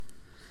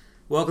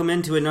Welcome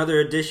into another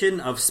edition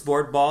of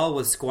Sport Ball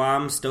with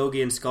Squam,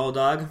 Stogie, and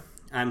Skulldog.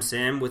 I'm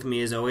Sam. With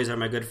me, as always, are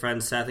my good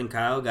friends Seth and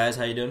Kyle. Guys,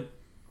 how you doing?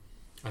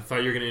 I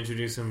thought you were going to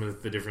introduce him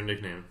with a different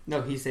nickname.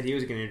 No, he said he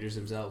was going to introduce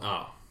himself. Oh.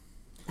 All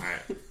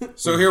right.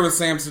 So here with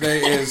Sam today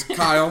is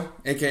Kyle,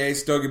 a.k.a.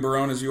 Stogie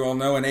Barone, as you all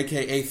know, and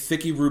a.k.a.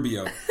 Thicky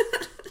Rubio.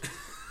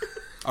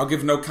 I'll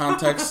give no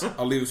context.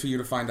 I'll leave it for you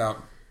to find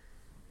out.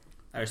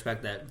 I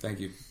respect that. Thank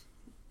you.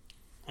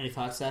 Any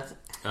thoughts, Seth?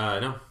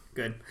 No.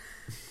 Good.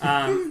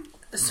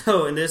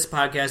 So in this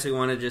podcast, we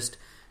want to just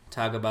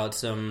talk about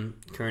some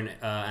current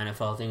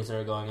NFL things that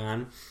are going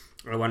on.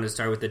 I wanted to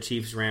start with the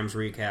Chiefs-Rams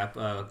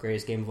recap.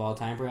 Greatest game of all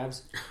time,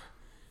 perhaps?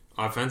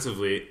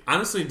 Offensively.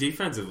 Honestly,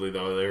 defensively,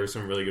 though, there were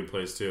some really good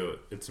plays, too.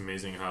 It's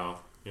amazing how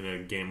in a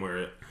game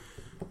where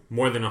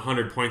more than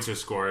 100 points are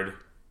scored,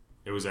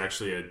 it was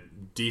actually a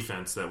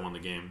defense that won the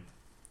game.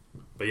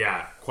 But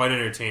yeah, quite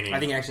entertaining. I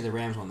think actually the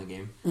Rams won the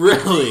game.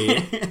 Really?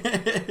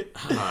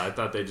 I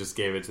thought they just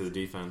gave it to the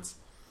defense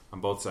on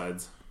both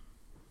sides.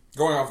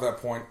 Going off that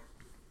point,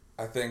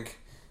 I think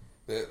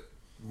the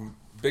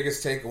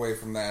biggest takeaway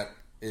from that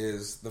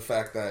is the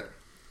fact that,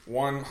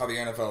 one, how the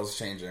NFL is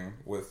changing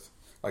with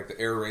like the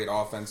air raid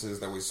offenses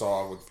that we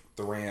saw with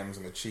the Rams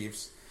and the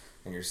Chiefs,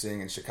 and you're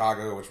seeing in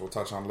Chicago, which we'll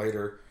touch on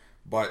later.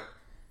 But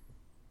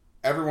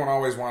everyone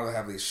always wanted to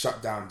have these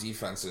shutdown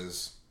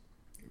defenses.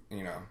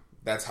 You know,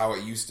 that's how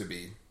it used to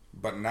be.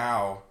 But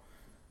now,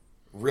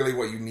 really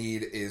what you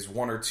need is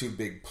one or two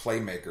big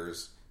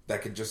playmakers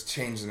that could just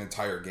change an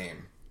entire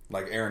game.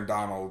 Like Aaron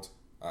Donald.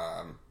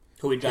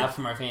 Who we dropped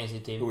from our fantasy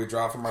team. Who we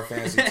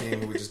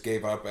just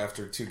gave up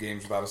after 2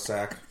 games without a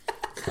sack.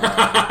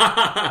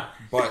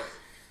 But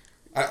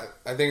I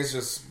think it's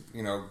just,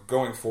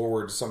 going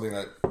forward, something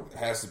that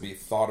has to be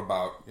thought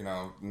about,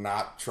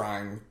 not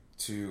trying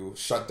to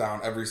shut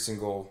down every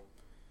single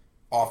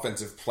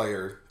offensive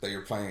player that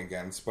you're playing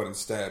against, but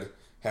instead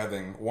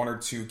having one or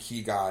two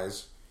key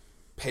guys,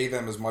 pay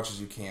them as much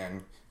as you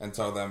can, and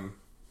tell them,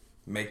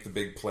 make the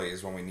big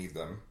plays when we need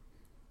them.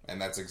 And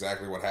that's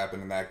exactly what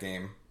happened in that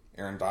game.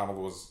 Aaron Donald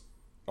was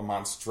a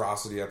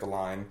monstrosity at the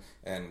line,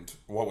 and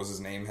what was his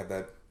name? Had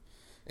that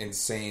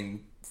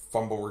insane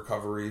fumble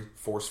recovery,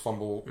 forced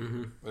fumble.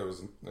 Mm-hmm.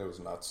 It was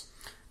nuts.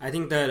 I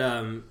think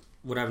that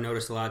what I've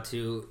noticed a lot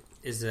too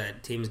is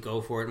that teams go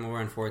for it more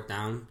on fourth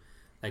down,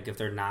 like if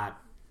they're not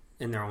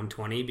in their own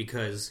 20,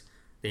 because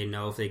they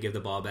know if they give the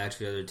ball back to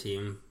the other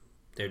team,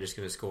 they're just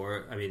going to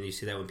score. I mean, you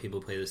see that when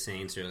people play the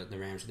Saints or the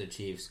Rams or the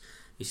Chiefs.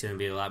 You see them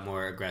be a lot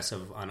more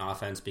aggressive on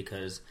offense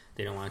because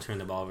they don't want to turn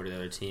the ball over to the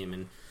other team,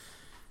 and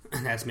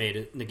that's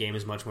made the game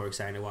is much more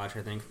exciting to watch,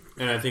 I think.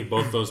 And I think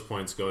both those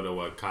points go to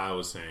what Kyle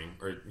was saying,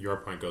 or your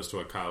point goes to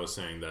what Kyle was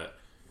saying, that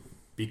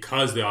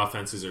because the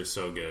offenses are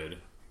so good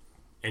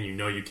and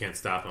you can't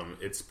stop them,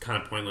 it's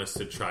kind of pointless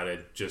to try to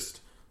just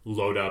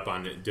load up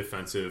on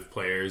defensive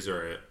players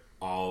or an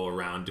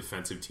all-around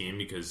defensive team,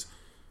 because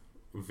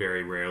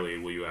very rarely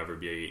will you ever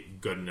be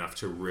good enough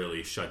to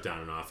really shut down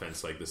an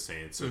offense like the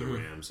Saints or the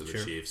Rams or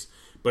the Chiefs.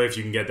 But if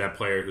you can get that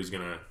player who's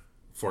going to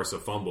force a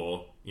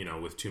fumble,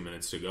 with 2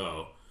 minutes to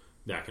go,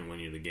 that can win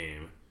you the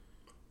game,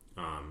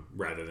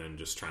 rather than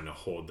just trying to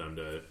hold them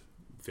to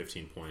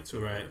 15 points.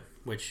 Right,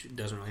 which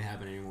doesn't really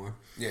happen anymore.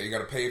 Yeah, you got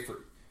to pay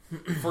for...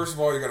 First of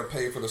all, you got to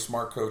pay for the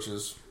smart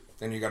coaches,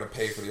 then you got to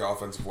pay for the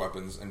offensive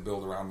weapons and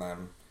build around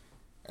them,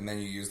 and then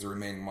you use the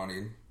remaining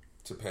money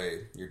to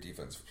pay your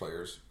defensive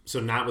players. So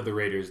not what the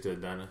Raiders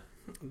did then.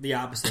 The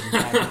opposite.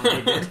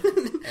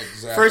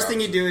 First thing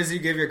you do is you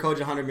give your coach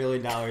 $100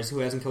 million who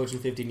hasn't coached in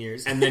 15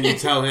 years. And then you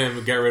tell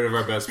him, get rid of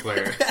our best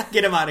player.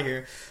 Get him out of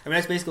here. I mean,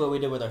 that's basically what we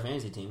did with our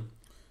fantasy team.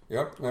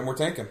 Yep, and we're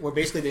tanking. We're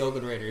basically the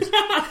Oakland Raiders.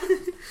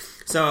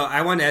 So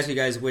I wanted to ask you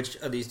guys which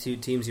of these two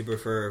teams you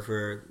prefer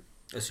for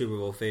a Super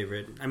Bowl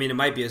favorite. I mean, it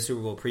might be a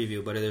Super Bowl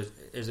preview, but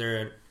is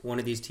there one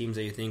of these teams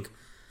that you think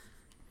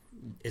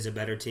is a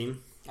better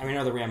team? I mean, I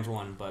know the Rams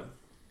won, but...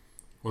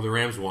 Well, the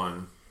Rams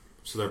won,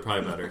 so they're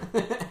probably better.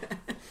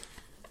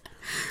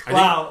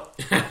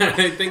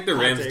 I think the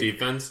Rams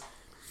defense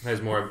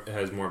has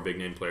more big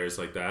name players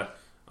like that.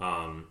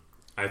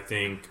 I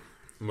think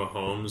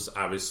Mahomes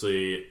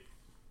obviously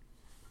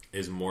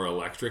is more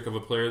electric of a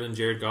player than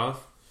Jared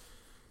Goff,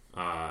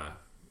 but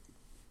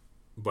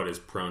is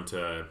prone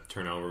to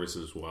turnovers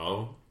as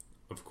well.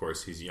 Of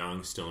course, he's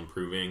young, still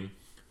improving,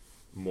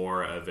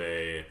 more of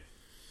a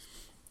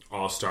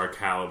all-star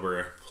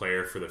caliber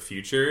player for the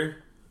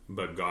future,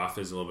 but Goff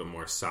is a little bit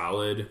more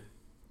solid.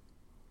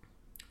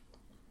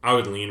 I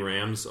would lean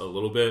Rams a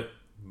little bit,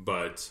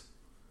 but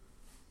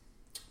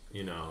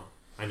I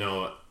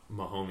know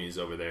Mahomes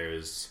over there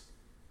is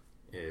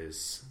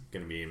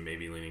going to be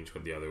maybe leaning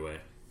toward the other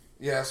way.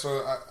 Yeah,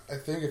 so I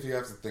think if you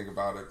have to think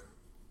about it,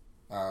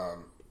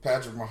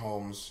 Patrick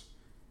Mahomes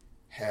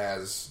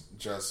has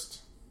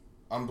just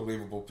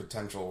unbelievable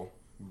potential.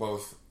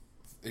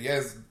 He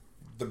has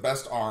the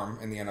best arm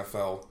in the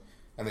NFL,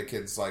 and the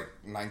kid's like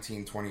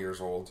 19, 20 years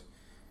old.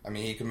 I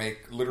mean, he can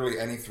make literally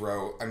any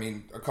throw. I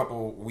mean, a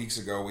couple weeks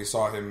ago, we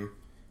saw him,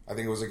 I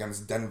think it was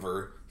against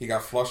Denver. He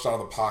got flushed out of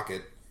the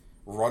pocket,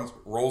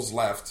 rolls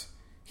left,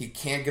 He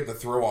can't get the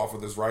throw off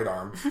with his right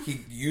arm.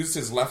 He used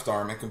his left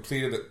arm and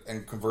completed it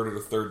and converted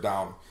a third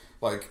down.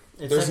 Like,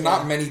 there's like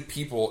not many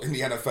people in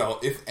the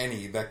NFL, if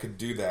any, that could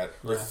do that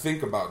or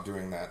think about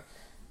doing that.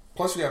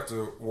 Plus, you have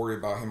to worry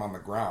about him on the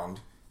ground.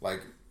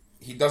 Like,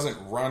 he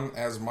doesn't run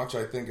as much,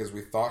 I think, as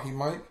we thought he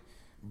might,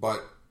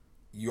 but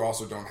you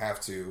also don't have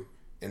to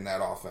in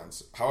that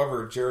offense.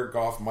 However, Jared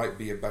Goff might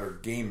be a better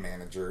game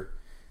manager,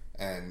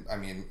 and, I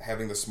mean,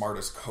 having the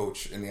smartest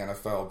coach in the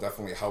NFL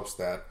definitely helps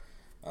that.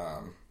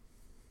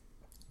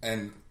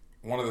 And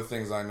one of the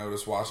things I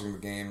noticed watching the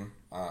game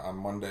on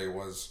Monday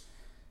was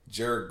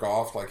Jared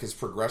Goff, like his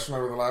progression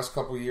over the last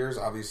couple of years.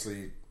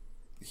 Obviously,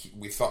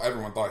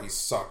 everyone thought he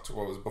sucked.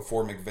 What was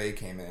before McVay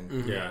came in.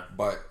 Mm-hmm. Yeah.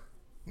 But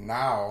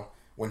now,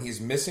 when he's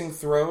missing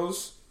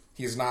throws,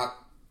 he's not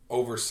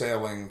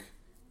oversailing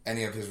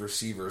any of his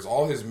receivers.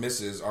 All his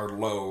misses are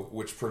low,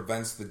 which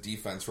prevents the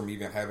defense from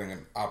even having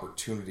an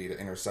opportunity to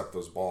intercept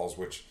those balls,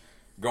 which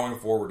going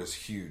forward is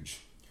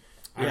huge.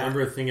 I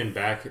remember thinking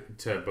back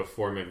to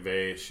before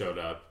McVay showed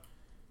up,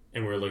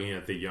 and we were looking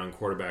at the young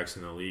quarterbacks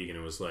in the league, and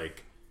it was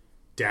like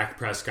Dak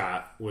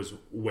Prescott was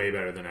way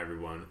better than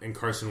everyone, and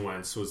Carson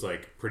Wentz was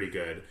like pretty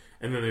good.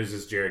 And then there's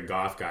this Jared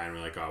Goff guy, and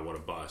we're like, oh, what a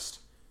bust.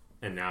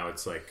 And now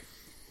it's like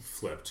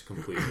flipped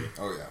completely.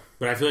 Oh, yeah.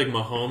 But I feel like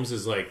Mahomes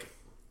is like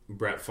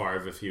Brett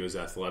Favre if he was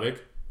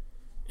athletic,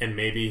 and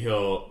maybe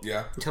he'll...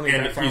 Yeah. Tell me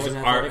Brett Favre was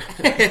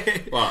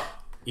athletic. Well...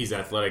 He's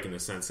athletic in the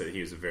sense that he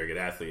was a very good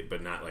athlete,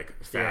 but not like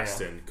fast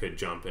and could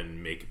jump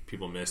and make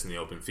people miss in the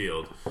open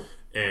field.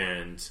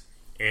 And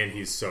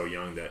he's so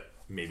young that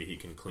maybe he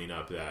can clean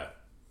up that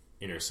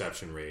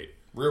interception rate.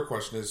 Real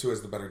question is, who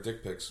has the better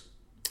dick pics?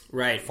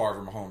 Right. Favre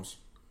or Mahomes?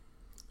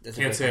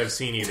 Can't say I've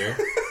seen either.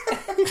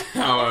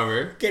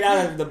 However. Get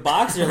out of the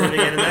box you're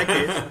living in that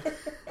case.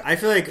 I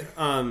feel like,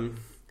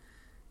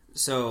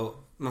 so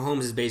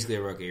Mahomes is basically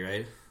a rookie,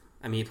 right?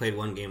 I mean, he played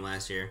one game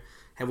last year.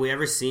 Have we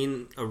ever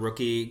seen a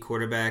rookie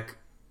quarterback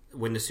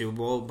win the Super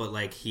Bowl, but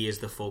like he is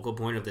the focal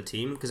point of the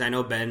team? Because I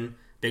know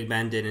Big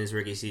Ben did in his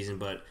rookie season,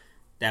 but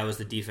that was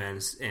the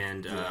defense,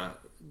 and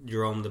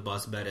Jerome the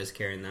Bus Bet is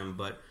carrying them.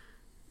 But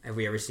have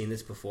we ever seen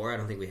this before? I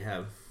don't think we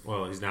have.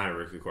 Well, he's not a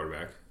rookie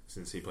quarterback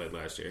since he played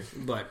last year.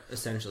 But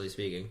essentially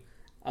speaking,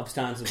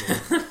 ostensibly.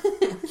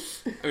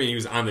 I mean, he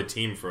was on the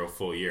team for a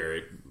full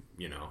year,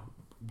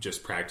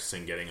 just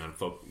practicing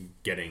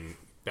getting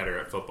better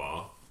at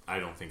football. I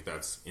don't think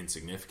that's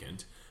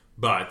insignificant,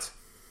 but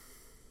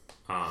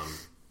I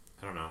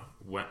don't know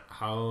what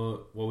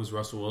was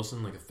Russell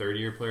Wilson, like a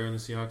third-year player in the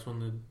Seahawks won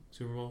the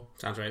Super Bowl?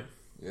 Sounds right.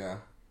 Yeah,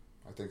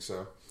 I think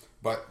so.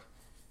 But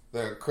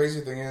the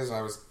crazy thing is,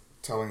 I was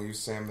telling you,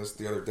 Sam, this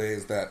the other day,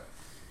 is that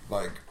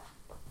like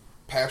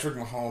Patrick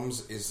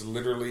Mahomes is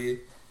literally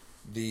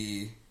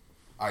the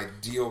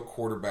ideal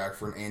quarterback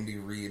for an Andy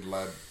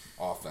Reid-led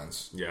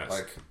offense. Yes.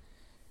 Like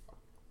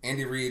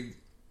Andy Reid,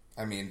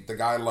 I mean, the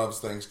guy loves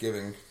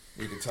Thanksgiving,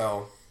 you could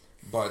tell,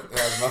 but it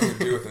has nothing to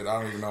do with it. I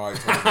don't even know why I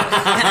told you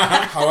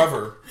that.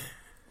 However,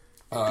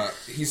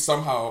 he's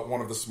somehow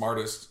one of the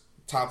smartest,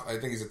 I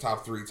think he's a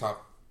top 3,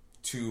 top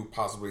 2,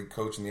 possibly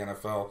coach in the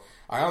NFL.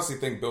 I honestly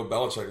think Bill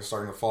Belichick is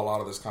starting to fall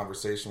out of this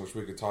conversation, which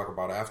we could talk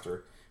about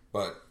after.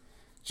 But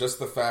just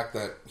the fact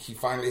that he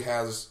finally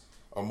has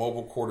a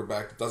mobile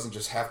quarterback that doesn't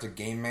just have to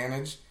game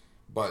manage,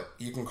 but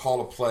you can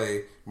call a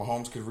play,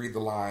 Mahomes could read the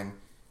line,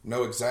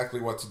 know exactly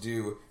what to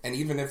do, and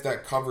even if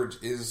that coverage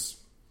is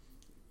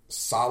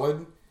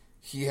solid,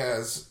 he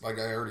has, like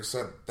I already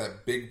said,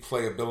 that big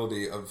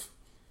playability of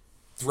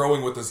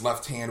throwing with his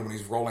left hand when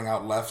he's rolling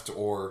out left,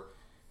 or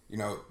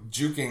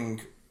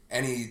juking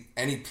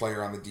any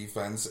player on the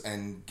defense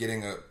and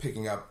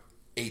picking up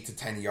 8 to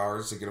 10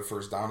 yards to get a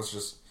first down.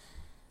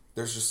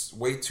 There's just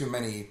way too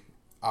many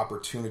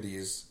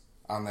opportunities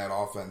on that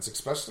offense.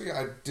 Especially,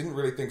 I didn't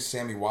really think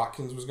Sammy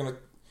Watkins was going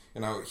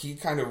to. He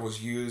kind of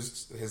was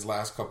used his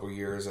last couple of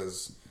years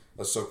as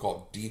a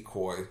so-called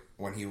decoy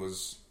when he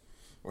was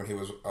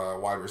a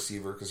wide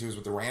receiver, because he was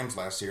with the Rams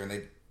last year and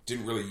they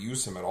didn't really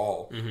use him at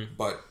all. Mm-hmm.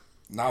 But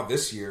now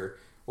this year,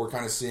 we're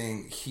kind of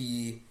seeing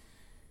he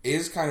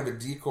is kind of a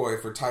decoy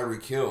for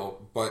Tyreek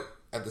Hill, but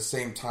at the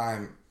same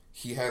time,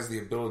 he has the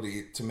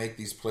ability to make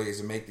these plays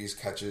and make these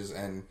catches,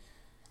 and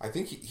I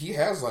think he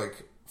has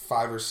like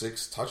 5 or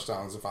 6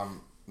 touchdowns, if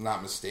I'm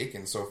not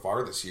mistaken, so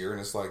far this year,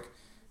 and it's like,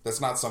 that's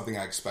not something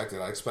I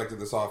expected. I expected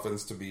this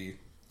offense to be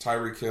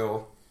Tyreek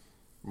Hill,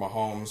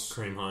 Mahomes,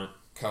 Kareem Hunt,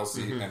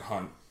 Kelsey, and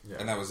Hunt. Yeah.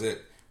 And that was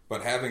it.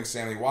 But having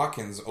Sammy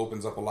Watkins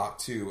opens up a lot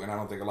too, and I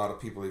don't think a lot of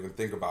people even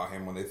think about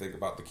him when they think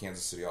about the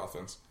Kansas City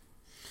offense.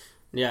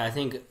 Yeah, I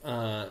think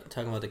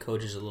talking about the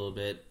coaches a little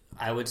bit,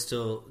 I would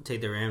still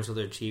take the Rams with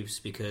their Chiefs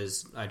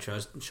because I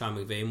trust Sean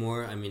McVay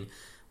more. I mean,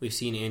 we've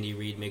seen Andy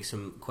Reid make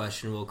some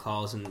questionable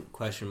calls and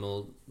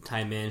questionable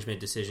time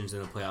management decisions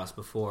in the playoffs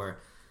before,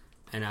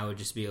 and I would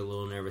just be a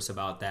little nervous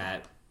about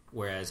that,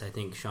 whereas I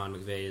think Sean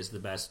McVay is the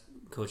best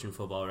coach in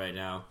football right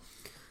now.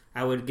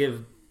 I would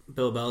give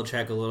Bill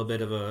Belichick a little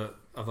bit of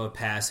a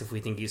pass if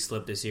we think he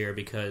slipped this year,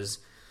 because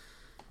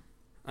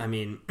I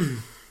mean,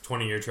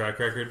 20-year track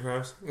record,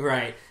 perhaps.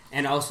 right.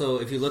 And also,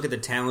 if you look at the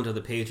talent of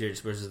the Patriots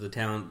versus the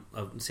talent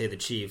of, say, the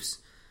Chiefs,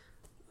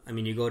 I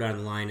mean, you go down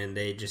the line and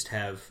they just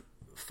have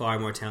far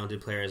more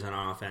talented players on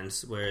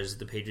offense, whereas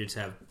the Patriots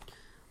have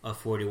a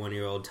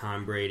 41-year-old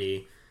Tom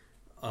Brady,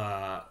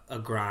 a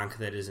Gronk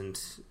that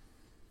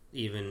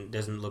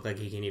doesn't look like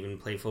he can even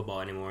play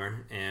football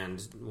anymore, and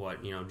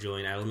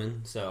Julian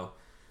Edelman. So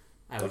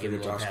I would give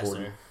him a little pass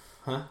there.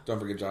 Huh? Don't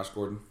forget Josh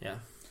Gordon. Yeah.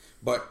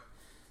 But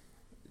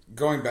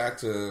going back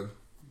to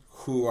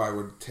who I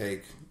would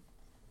take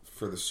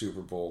for the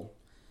Super Bowl,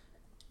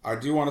 I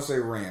do want to say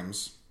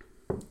Rams.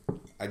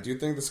 I do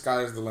think the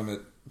sky is the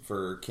limit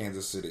for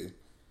Kansas City.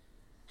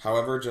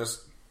 However,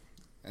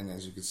 and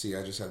as you can see,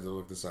 I just had to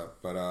look this up.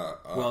 But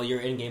well, your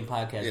in-game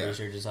podcast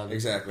research is on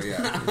exactly.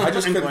 Yeah, I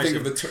just couldn't think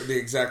of the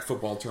exact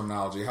football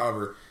terminology.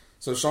 However,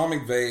 so Sean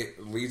McVay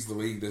leads the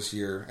league this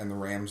year, and the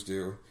Rams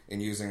do,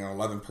 in using an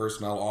 11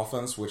 personnel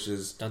offense, which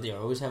is don't they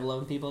always have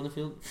 11 people in the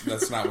field?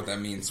 That's not what that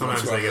means.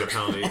 Sometimes they get a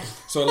penalty.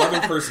 So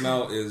 11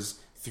 personnel is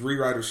 3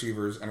 wide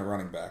receivers and a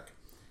running back.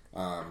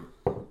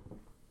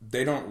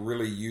 They don't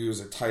really use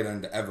a tight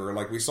end ever.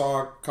 Like we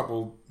saw a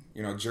couple.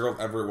 Gerald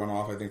Everett went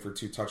off, I think, for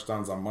 2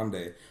 touchdowns on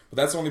Monday. But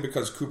that's only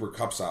because Cooper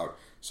Kupp's out.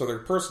 So their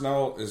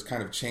personnel is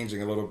kind of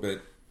changing a little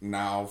bit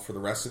now for the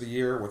rest of the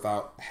year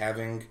without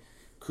having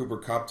Cooper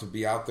Kupp to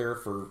be out there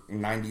for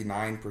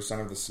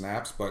 99% of the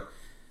snaps. But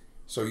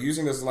so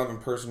using this 11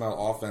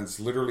 personnel offense,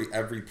 literally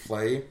every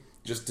play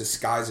just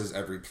disguises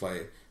every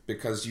play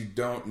because you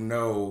don't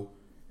know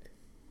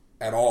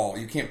at all.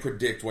 You can't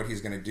predict what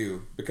he's going to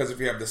do. Because if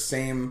you have the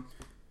same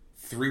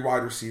 3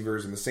 wide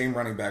receivers and the same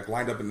running back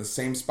lined up in the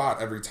same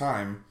spot every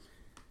time,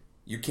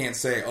 you can't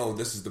say, oh,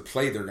 this is the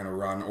play they're going to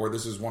run, or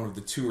this is one of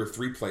the 2 or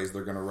 3 plays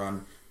they're going to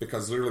run,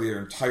 because literally their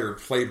entire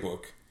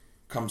playbook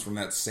comes from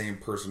that same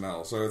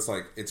personnel. So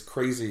it's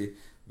crazy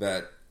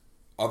that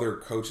other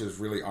coaches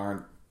really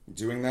aren't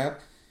doing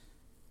that.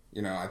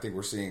 I think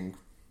we're seeing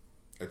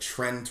a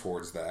trend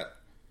towards that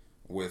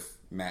with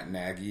Matt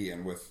Nagy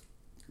and with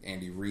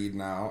Andy Reid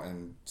now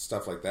and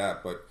stuff like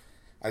that. But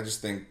I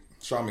just think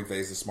Sean McVay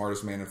is the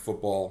smartest man in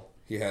football.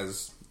 He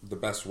has the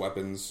best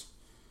weapons,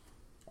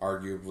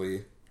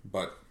 arguably,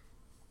 but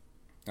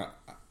I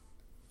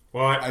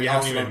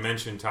haven't even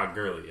mentioned Todd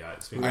Gurley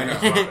yet. I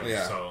know,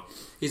 yeah. So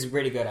he's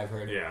pretty good, I've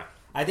heard. Yeah,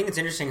 I think it's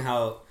interesting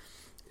how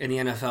in the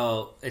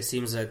NFL it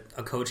seems that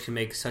a coach can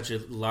make such a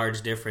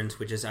large difference,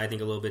 which is I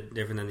think a little bit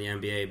different than the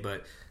NBA.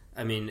 But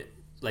I mean,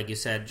 like you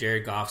said,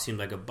 Jared Goff seemed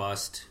like a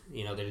bust.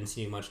 They didn't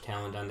see much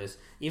talent on this.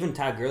 Even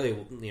Todd Gurley,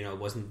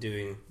 wasn't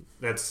doing.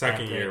 That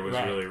second year was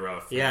really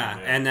rough. Yeah,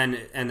 and then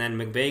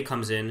McVay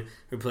comes in,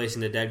 replacing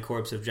the dead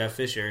corpse of Jeff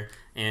Fisher,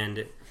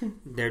 and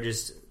they're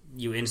just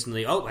you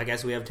instantly. Oh, I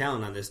guess we have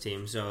talent on this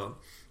team. So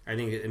I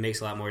think it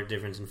makes a lot more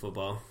difference in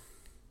football.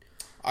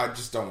 I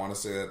just don't want to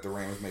say that the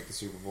Rams make the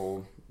Super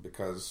Bowl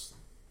because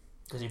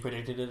you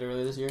predicted it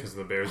earlier this year. Because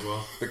the Bears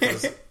will.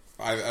 Because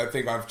I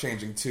think I'm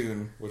changing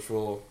tune, which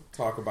we'll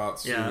talk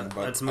about soon. Yeah,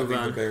 but let's move I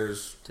think on the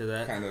Bears to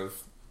that. Kind of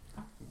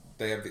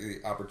they have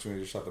the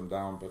opportunity to shut them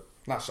down, but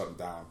not shut them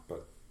down,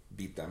 but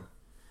beat them.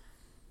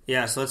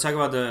 Yeah, so let's talk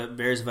about the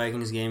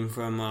Bears-Vikings game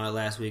from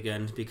last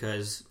weekend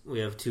because we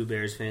have 2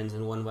 Bears fans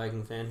and 1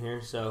 Viking fan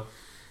here. So,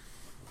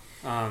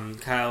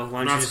 Kyle,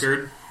 why don't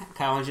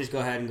you just go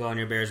ahead and go on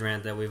your Bears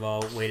rant that we've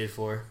all waited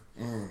for?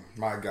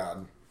 My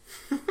God.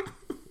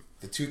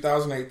 The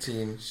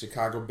 2018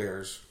 Chicago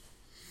Bears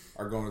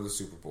are going to the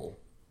Super Bowl.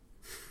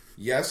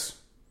 Yes,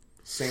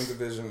 same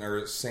division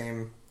or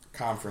same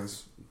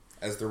conference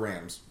as the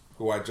Rams,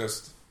 who I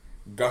just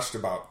gushed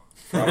about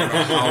for I don't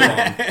know how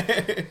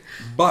long.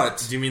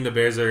 But do you mean the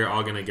Bears are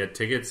all going to get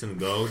tickets and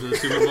go to the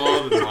Super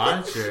Bowl to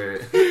watch? Or?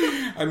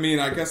 I mean,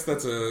 I guess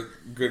that's a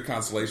good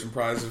consolation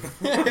prize if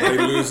they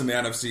lose in the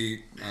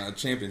NFC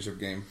championship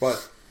game.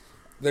 But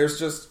there's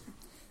just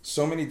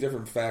so many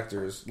different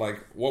factors. Like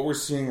what we're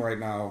seeing right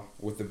now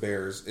with the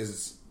Bears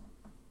is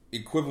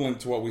equivalent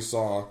to what we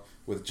saw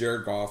with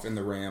Jared Goff and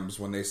the Rams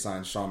when they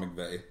signed Sean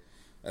McVay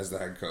as the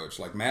head coach.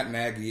 Like Matt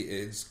Nagy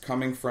is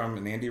coming from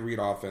an Andy Reid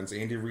offense.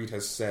 Andy Reid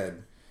has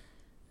said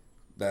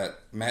that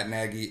Matt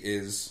Nagy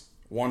is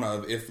one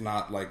of, if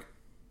not like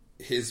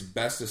his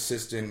best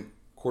assistant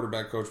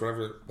quarterback coach,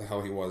 whatever the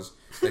hell he was,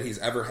 that he's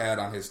ever had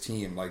on his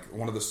team. Like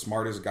one of the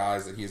smartest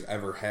guys that he's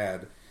ever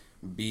had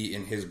be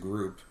in his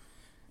group.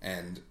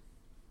 And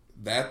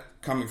that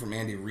coming from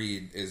Andy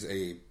Reid is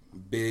a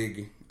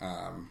big,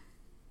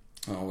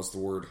 what's the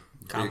word?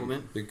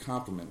 Compliment? Big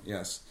compliment,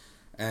 yes.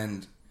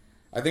 And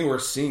I think we're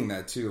seeing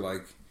that too.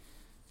 Like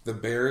the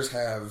Bears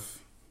have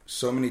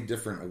so many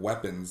different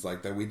weapons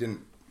like that we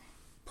didn't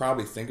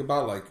probably think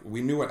about. Like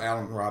we knew what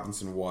Allen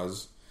Robinson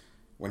was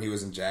when he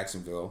was in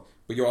Jacksonville,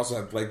 but you also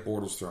have Blake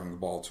Bortles throwing the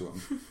ball to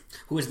him.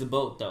 Who is the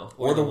boat though?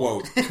 Or the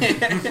woat.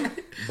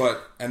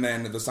 And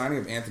then the signing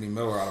of Anthony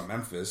Miller out of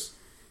Memphis,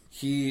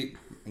 he,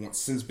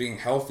 since being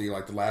healthy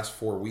like the last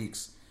 4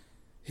 weeks,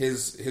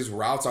 his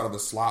routes out of the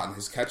slot and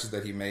his catches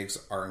that he makes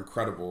are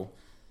incredible.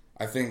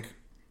 I think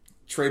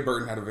Trey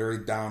Burton had a very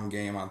down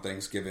game on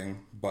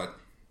Thanksgiving, but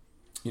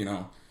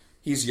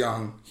he's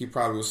young. He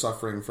probably was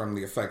suffering from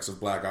the effects of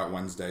Blackout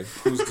Wednesday.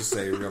 Who's to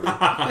say, really?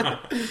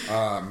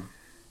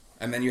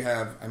 And then you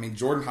have,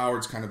 Jordan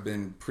Howard's kind of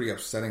been pretty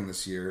upsetting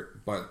this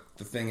year, but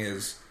the thing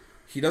is,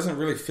 he doesn't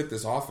really fit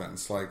this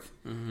offense.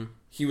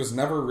 He was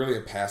never really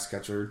a pass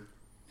catcher.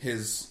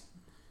 He's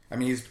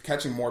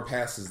catching more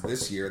passes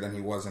this year than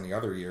he was any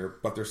other year,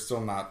 but there's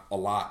still not a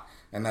lot.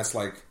 And that's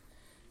like,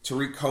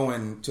 Tariq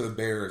Cohen to the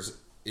Bears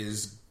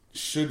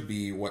should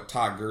be what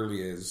Todd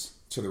Gurley is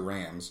to the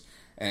Rams.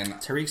 And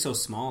Tariq's so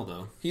small,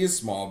 though. He is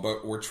small,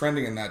 but we're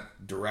trending in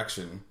that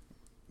direction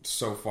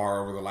so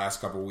far over the last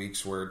couple of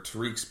weeks, where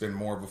Tariq's been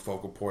more of a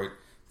focal point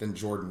than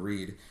Jordan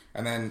Reed.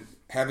 And then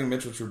having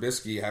Mitchell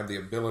Trubisky have the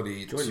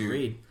ability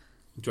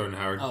Jordan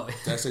Howard. Oh.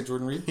 Did I say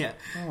Jordan Reed? Yeah.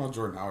 Oh, well,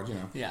 Jordan Howard,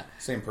 Yeah.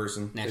 Same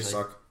person. Naturally. They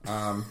suck.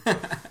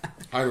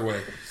 Either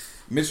way,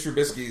 Mitch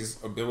Trubisky's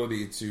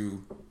ability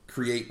to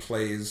create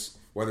plays,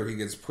 whether he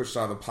gets pushed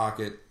out of the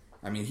pocket.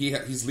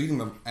 He's leading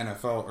the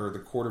NFL, or the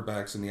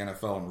quarterbacks in the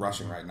NFL in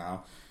rushing right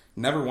now.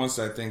 Never once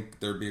did I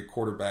think there'd be a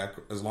quarterback,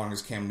 as long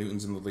as Cam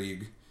Newton's in the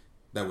league,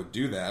 that would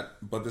do that.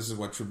 But this is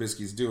what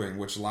Trubisky's doing,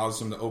 which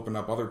allows him to open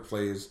up other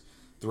plays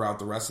throughout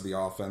the rest of the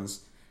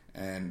offense.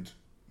 And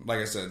like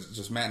I said,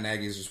 just Matt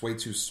Nagy is just way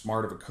too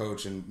smart of a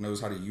coach and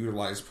knows how to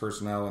utilize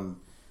personnel and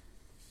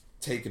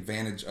take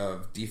advantage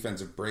of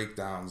defensive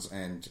breakdowns.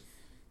 And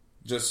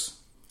just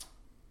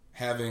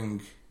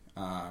having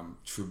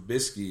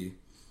Trubisky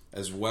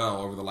as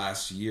well over the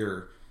last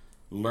year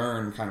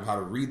learn kind of how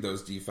to read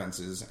those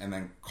defenses and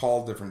then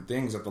call different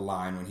things at the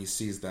line when he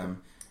sees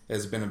them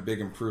has been a big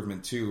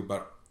improvement too.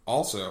 But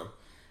also,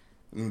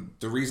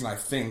 the reason I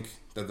think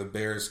that the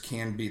Bears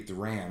can beat the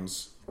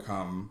Rams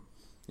come,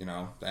 the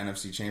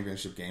NFC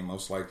Championship game,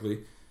 most likely.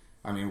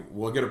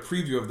 We'll get a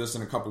preview of this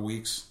in a couple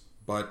weeks,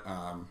 but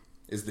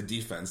is the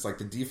defense.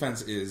 The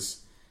defense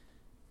is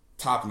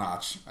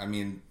top-notch.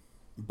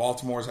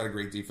 Baltimore's had a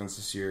great defense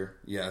this year,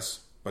 yes,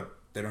 but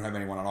they don't have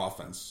anyone on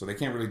offense, so they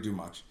can't really do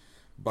much.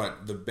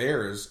 But the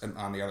Bears,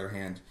 on the other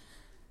hand,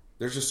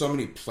 there's just so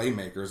many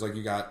playmakers.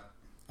 You got,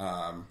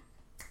 I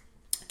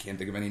can't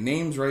think of any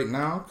names right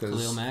now.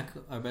 Khalil Mack,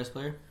 our best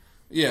player?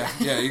 Yeah,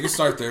 you can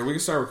start there. We can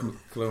start with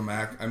Khalil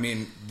Mack.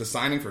 The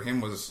signing for him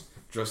was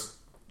just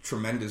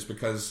tremendous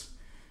because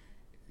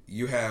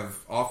you have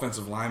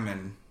offensive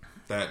linemen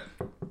that,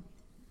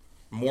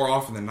 more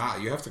often than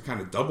not, you have to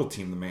kind of double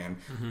team the man.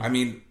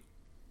 Mm-hmm.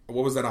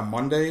 What was that on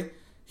Monday?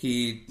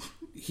 He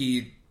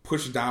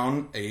pushed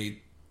down a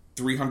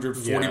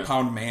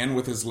 340-pound man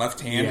with his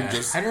left hand. Yeah. And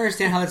just, I don't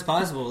understand how that's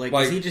possible.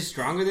 Is he just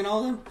stronger than all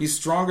of them? He's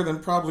stronger than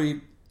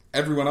probably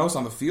everyone else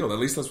on the field. At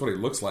least that's what he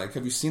looks like.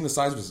 Have you seen the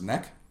size of his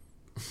neck?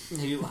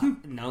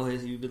 No,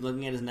 have you been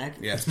looking at his neck?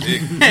 Yeah, it's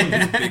big.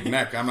 It's a big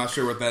neck. I'm not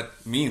sure what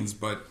that means,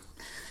 but...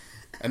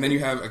 And then you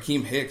have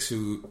Akeem Hicks,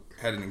 who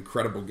had an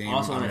incredible game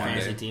also on our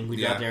Monday. fantasy team. We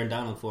dropped Aaron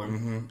Donald for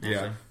him. Mm-hmm.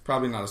 Yeah,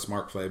 probably not a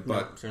smart play,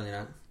 but... No, certainly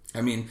not.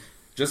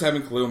 Just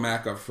having Khalil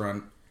Mack up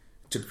front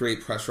to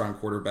create pressure on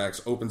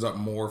quarterbacks opens up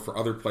more for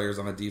other players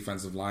on the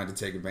defensive line to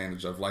take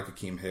advantage of, like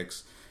Akeem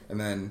Hicks. And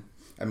then,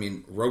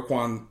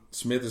 Roquan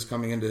Smith is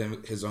coming into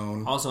his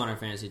own. Also on our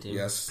fantasy team.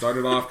 Yes,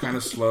 started off kind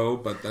of slow,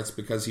 but that's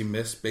because he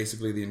missed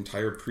basically the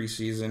entire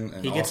preseason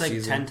and he gets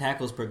off-season. 10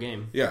 tackles per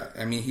game. Yeah,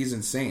 he's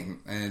insane.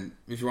 And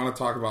if you want to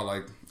talk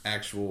about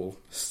actual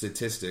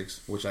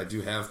statistics, which I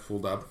do have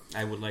pulled up,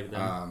 I would like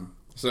that.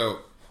 So,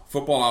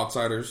 Football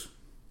Outsiders,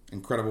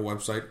 incredible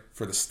website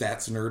for the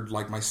stats nerd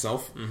like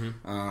myself.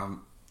 Mm-hmm.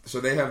 So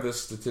they have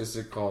this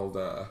statistic called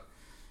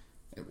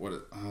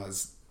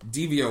it's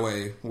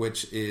DVOA,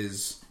 which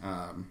is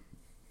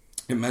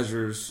it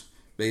measures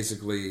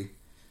basically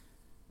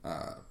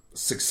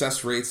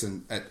success rates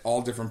at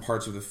all different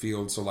parts of the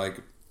field. So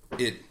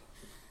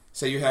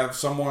say you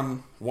have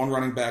one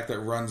running back that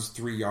runs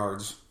 3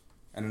 yards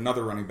and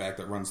another running back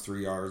that runs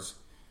 3 yards.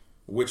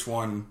 Which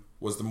one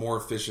was the more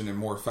efficient and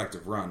more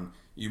effective run?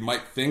 You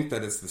might think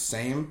that it's the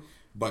same,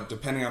 but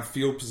depending on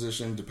field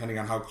position, depending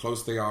on how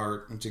close they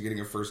are to getting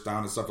a first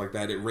down and stuff like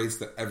that, it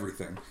rates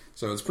everything.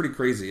 So it's pretty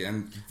crazy.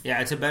 And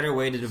yeah, it's a better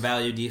way to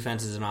value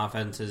defenses and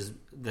offenses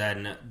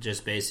than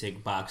just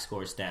basic box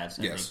score stats.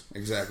 I think.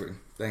 Exactly.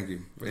 Thank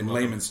you. In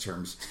layman's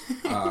terms.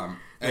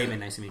 Layman,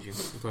 nice to meet you.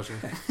 Pleasure.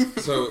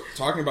 So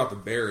talking about the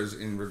Bears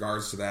in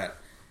regards to that,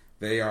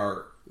 they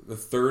are the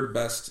third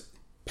best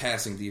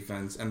passing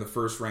defense and the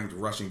first ranked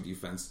rushing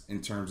defense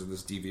in terms of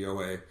this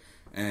DVOA.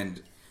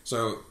 And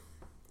so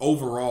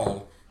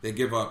overall, they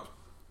give up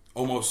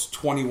almost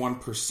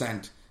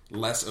 21%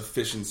 less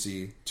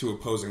efficiency to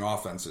opposing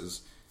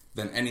offenses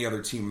than any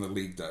other team in the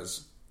league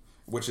does,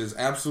 which is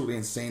absolutely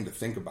insane to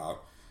think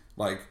about.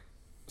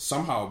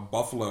 Somehow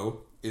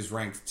Buffalo is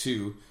ranked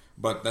 2,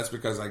 but that's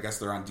because I guess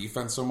they're on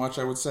defense so much,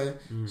 I would say.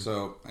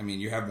 So,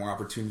 you have more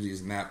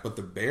opportunities than that. But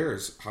the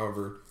Bears,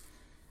 however,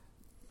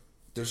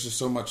 there's just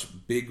so much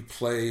big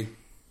play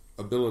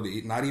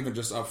ability, not even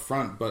just up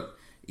front, but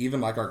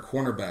even our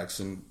cornerbacks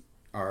and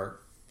our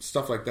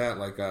stuff like that,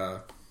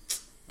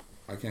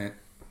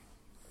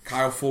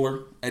 Kyle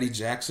Fuller, Eddie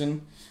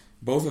Jackson,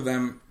 both of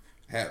them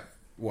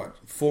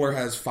Fuller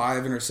has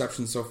 5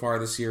 interceptions so far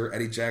this year.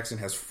 Eddie Jackson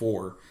has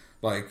 4.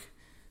 Like,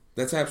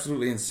 that's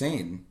absolutely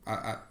insane.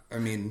 I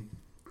mean,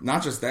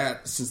 not just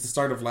that. Since the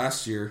start of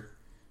last year,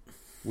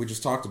 we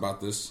just talked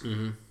about this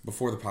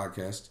before the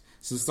podcast.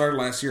 Since the start of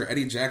last year,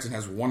 Eddie Jackson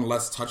has 1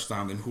 less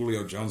touchdown than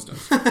Julio Jones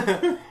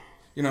does.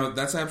 You know,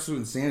 that's absolute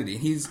insanity.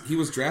 He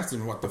was drafted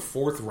in, the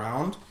 4th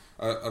round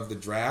of the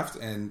draft,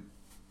 and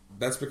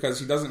that's because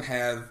he doesn't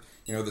have,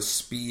 the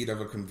speed of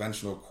a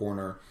conventional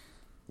corner.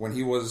 When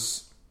he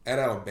was at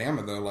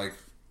Alabama, though, like,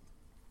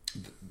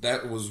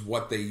 that was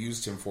what they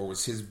used him for,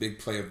 was his big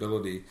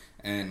playability,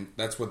 and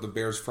that's what the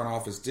Bears front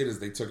office did, is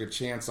they took a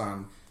chance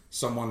on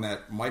someone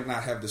that might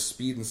not have the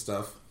speed and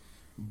stuff,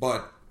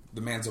 but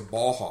the man's a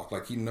ball hawk.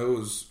 Like, he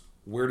knows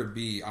where to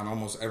be on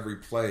almost every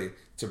play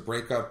to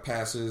break up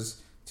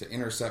passes, to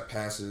intercept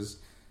passes.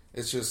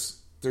 It's just,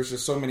 there's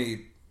just so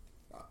many,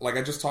 like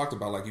I just talked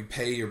about, like, you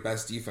pay your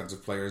best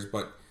defensive players,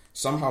 but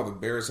somehow the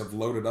Bears have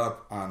loaded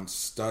up on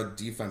stud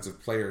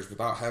defensive players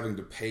without having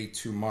to pay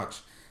too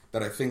much,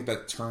 that I think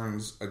that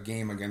turns a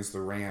game against the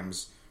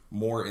Rams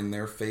more in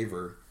their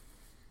favor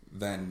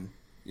than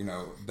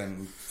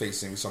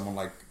facing someone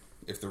like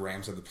if the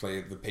Rams had to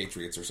play the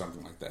Patriots or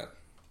something like that.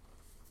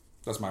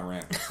 That's my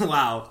rant.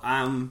 Wow.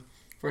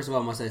 First of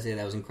all, must I say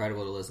that was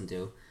incredible to listen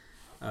to.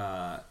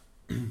 I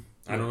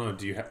don't know.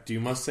 Do you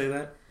must say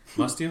that?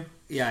 Must you?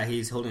 Yeah,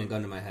 he's holding a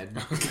gun to my head.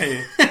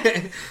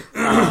 Okay.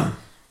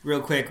 Real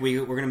quick,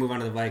 we're going to move on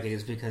to the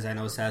Vikings because I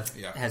know Seth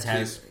has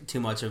had too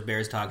much of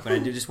Bears talk, but I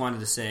just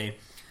wanted to say,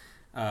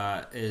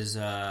 is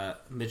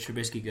Mitch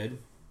Trubisky good?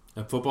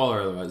 At football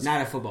or otherwise?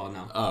 Not at football,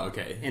 no. Oh,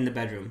 okay. In the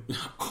bedroom.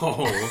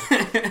 Oh.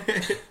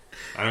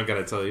 I don't got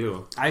to tell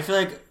you. I feel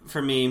like,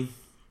 for me,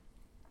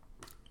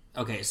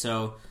 okay,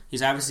 so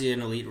he's obviously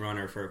an elite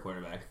runner for a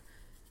quarterback.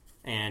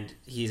 And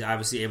he's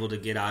obviously able to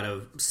get out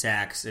of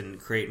sacks and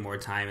create more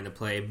time in the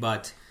play.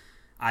 But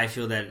I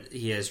feel that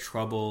he has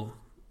trouble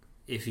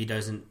if he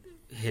doesn't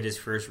hit his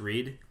first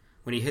read.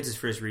 When he hits his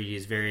first read,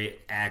 he's very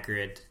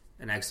accurate,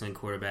 an excellent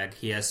quarterback.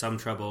 He has some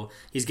trouble.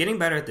 He's getting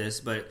better at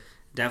this, but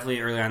definitely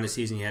early on in the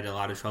season he had a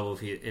lot of trouble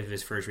if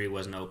his first read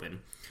wasn't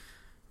open.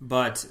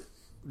 But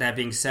that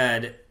being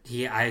said,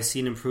 I've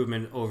seen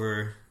improvement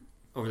over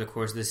the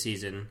course of the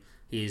season.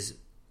 He's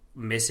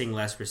missing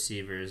less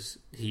receivers.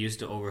 He used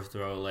to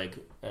overthrow like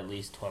at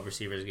least 12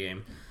 receivers a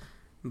game.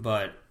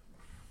 But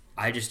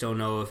I just don't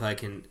know if I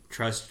can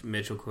trust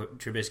Mitchell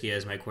Trubisky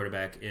as my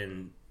quarterback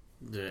in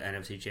the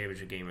NFC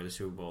Championship game or the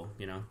Super Bowl,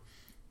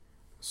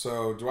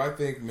 So, do I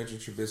think Mitchell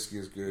Trubisky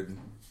is good?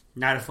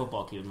 Not a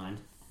football, keep in mind.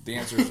 The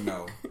answer is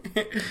no.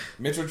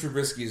 Mitchell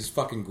Trubisky is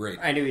fucking great.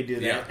 I knew he'd do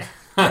that. Yeah.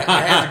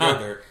 I had to go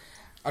there.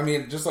 I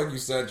mean, just like you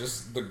said,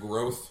 just the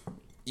growth,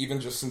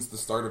 even just since the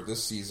start of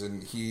this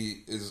season,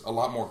 he is a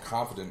lot more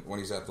confident when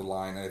he's at the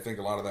line. And I think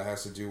a lot of that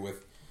has to do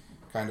with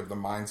kind of the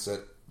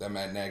mindset that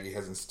Matt Nagy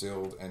has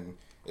instilled. And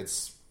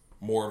it's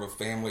more of a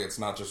family. It's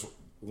not just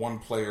one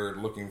player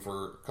looking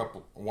for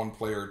one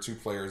player or 2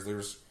 players.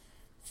 There's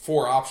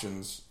 4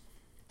 options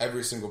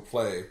every single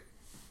play.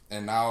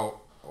 And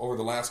now, over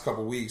the last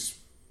couple weeks,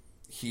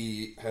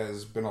 he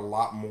has been a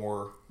lot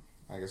more,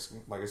 I guess,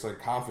 like I said,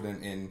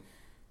 confident in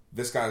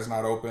this guy's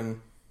not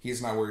open.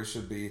 He's not where he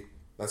should be.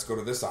 Let's go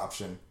to this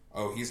option.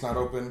 Oh, he's not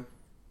open.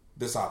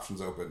 This option's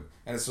open.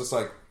 And it's just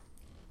like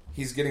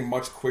he's getting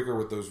much quicker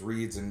with those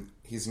reads, and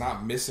he's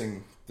not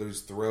missing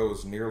those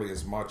throws nearly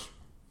as much.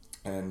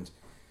 And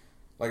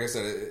like I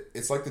said,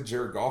 it's like the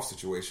Jared Goff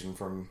situation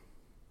from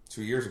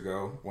 2 years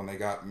ago when they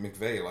got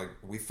McVay. Like,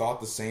 we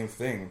thought the same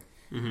thing,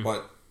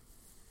 but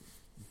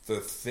the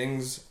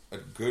things a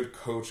good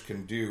coach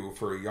can do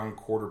for a young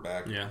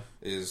quarterback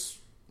is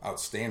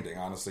outstanding,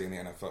 honestly, in the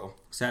NFL.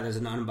 Seth, as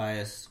an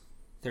unbiased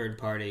third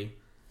party,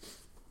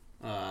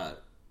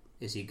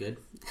 is he good?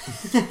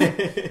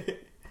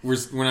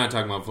 We're not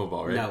talking about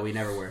football, right? No, we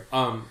never were.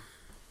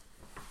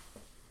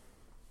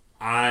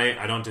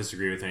 I don't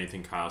disagree with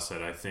anything Kyle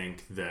said. I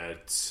think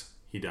that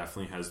he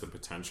definitely has the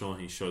potential.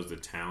 He shows the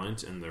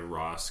talent and the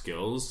raw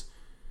skills.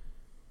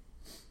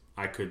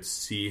 I could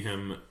see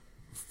him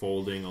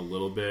folding a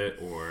little bit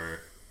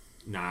or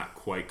not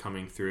quite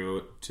coming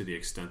through to the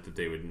extent that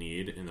they would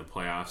need in the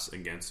playoffs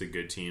against a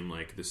good team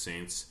like the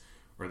Saints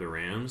or the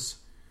Rams.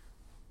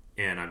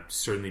 And I'd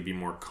certainly be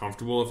more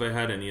comfortable if I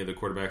had any of the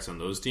quarterbacks on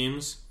those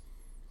teams.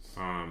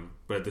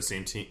 But at the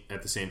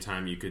same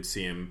time, you could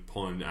see him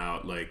pulling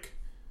out like,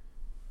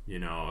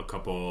 a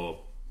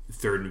couple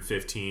 3rd and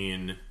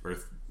 15 or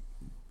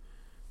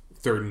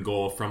 3rd and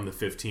goal from the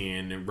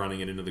 15 and running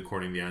it into the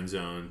corner of the end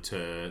zone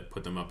to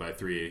put them up by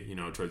 3,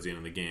 towards the end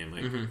of the game.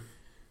 Like,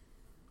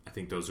 I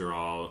think those are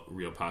all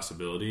real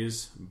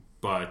possibilities,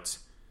 but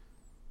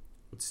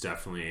it's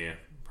definitely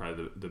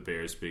probably the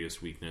Bears'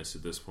 biggest weakness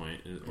at this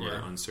point, or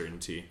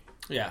uncertainty.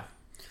 Yeah.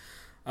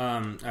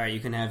 All right,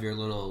 you can have your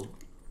little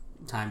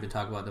time to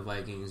talk about the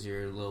Vikings,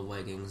 your little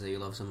Vikings that you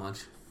love so much.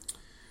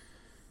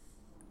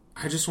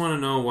 I just want to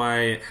know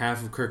why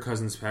half of Kirk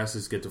Cousins'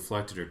 passes get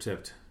deflected or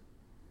tipped.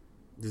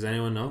 Does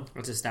anyone know?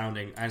 It's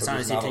astounding. It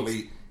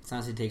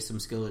honestly takes some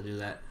skill to do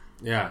that.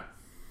 Yeah.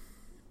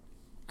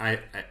 I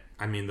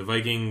I mean, the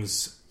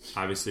Vikings,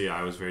 obviously,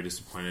 I was very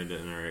disappointed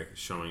in their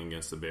showing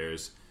against the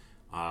Bears.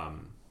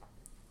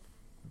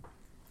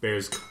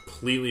 Bears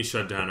completely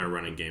shut down our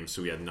running game,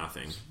 so we had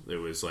nothing. There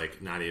was,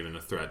 like, not even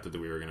a threat that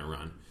we were going to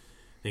run.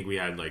 I think we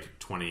had, like,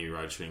 20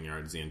 rushing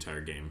yards the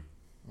entire game.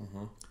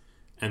 Mm-hmm.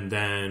 And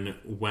then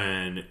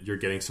when you're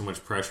getting so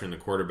much pressure in the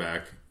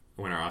quarterback,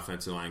 when our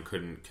offensive line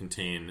couldn't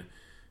contain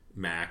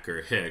Mack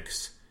or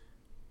Hicks,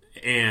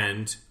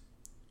 and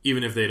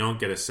even if they don't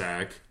get a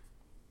sack,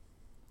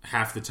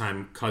 half the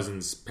time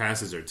Cousins'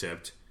 passes are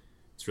tipped.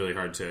 It's really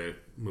hard to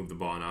move the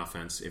ball in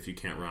offense if you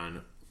can't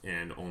run,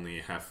 and only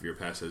half of your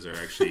passes are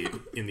actually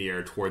in the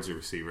air towards the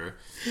receiver.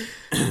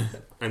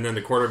 And then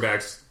the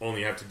quarterbacks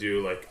only have to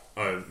do like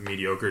a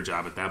mediocre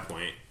job at that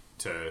point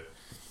to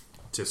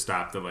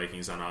stop the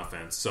Vikings on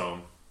offense.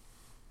 So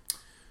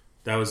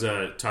that was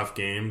a tough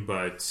game,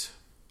 but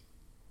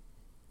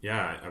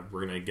yeah,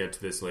 we're going to get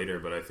to this later,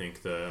 but I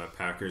think the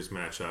Packers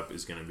matchup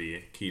is going to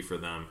be key for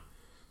them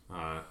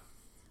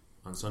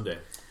on Sunday.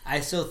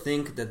 I still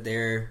think that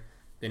they're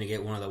going to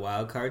get one of the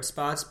wild card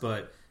spots,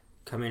 but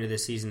coming into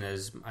this season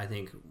as, I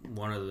think,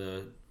 one of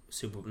the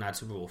not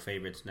Super Bowl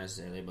favorites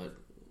necessarily, but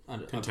a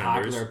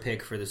popular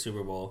pick for the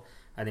Super Bowl,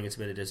 I think it's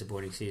been a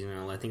disappointing season.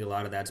 And I think a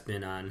lot of that's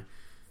been on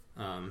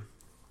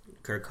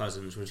Kirk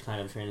Cousins, which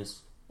kind of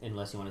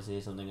unless you want to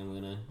say something, I'm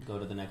going to go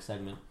to the next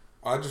segment.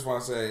 I just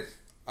want to say,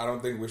 I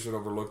don't think we should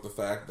overlook the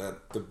fact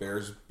that the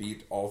Bears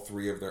beat all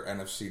three of their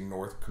NFC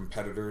North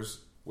competitors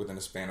within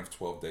a span of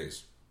 12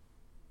 days.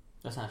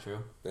 That's not true.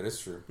 That is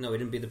true. No, we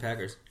didn't beat the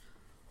Packers.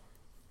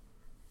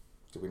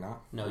 Did we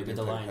not? No, we beat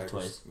the Lions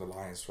twice. The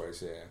Lions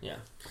twice, yeah. Yeah.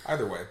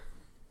 Either way.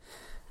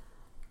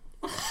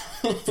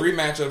 3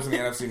 matchups in the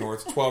NFC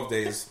North, 12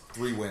 days,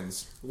 3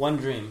 wins. One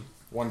dream.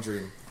 One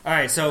dream. All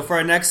right, so for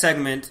our next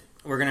segment,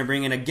 we're going to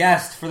bring in a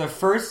guest for the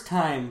first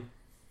time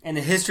in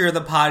the history of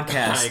the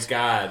podcast. Oh my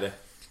God.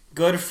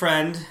 Good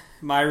friend,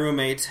 my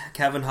roommate,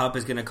 Kevin Hupp,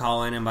 is going to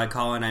call in, and by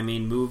call in, I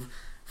mean move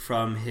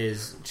from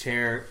his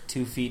chair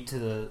 2 feet to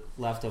the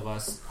left of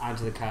us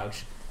onto the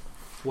couch.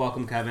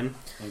 Welcome, Kevin.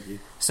 Thank you.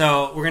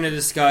 So we're going to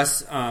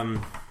discuss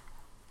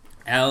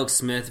Alex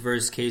Smith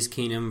versus Case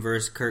Keenum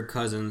versus Kirk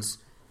Cousins.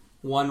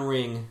 1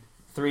 ring,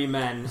 3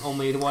 men,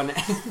 only 1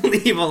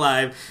 leave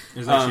alive.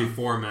 There's actually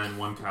 4 men,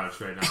 1 couch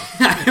right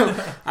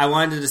now. I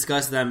wanted to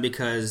discuss them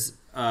because,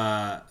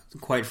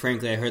 quite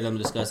frankly, I heard them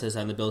discuss this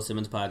on the Bill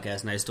Simmons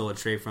podcast, and I stole a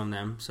trait from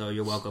them. So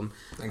you're welcome.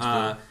 Thanks,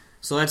 Bill.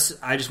 So I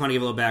just want to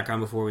give a little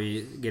background before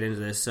we get into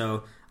this.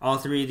 So all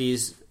 3 of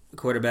these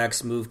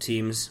quarterbacks moved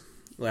teams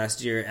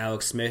last year.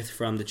 Alex Smith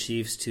from the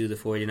Chiefs to the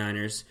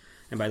 49ers.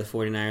 And by the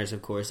 49ers,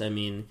 of course, I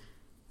mean,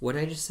 what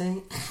did I just say?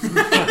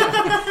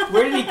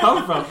 Where did he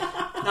come from?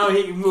 No,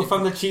 he moved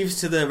from the Chiefs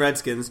to the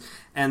Redskins.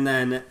 And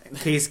then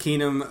Case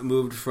Keenum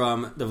moved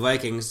from the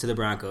Vikings to the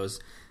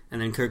Broncos.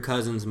 And then Kirk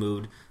Cousins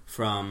moved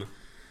from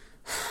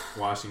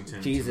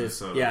Washington Jesus.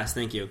 to Minnesota. Yes,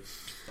 thank you.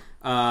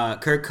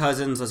 Kirk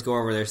Cousins, let's go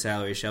over their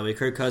salaries, shall we?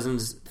 Kirk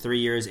Cousins, 3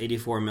 years,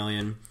 $84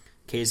 million.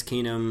 Case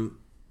Keenum,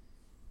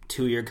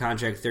 2-year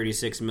contract,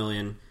 $36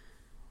 million.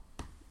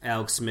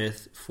 Alex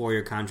Smith,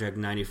 4-year contract,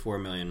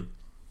 $94 million.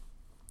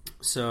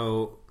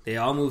 So they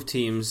all move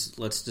teams.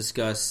 Let's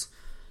discuss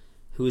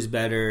who's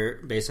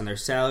better based on their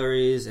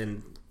salaries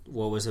and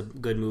what was a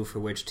good move for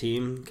which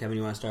team. Kevin,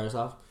 you want to start us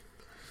off?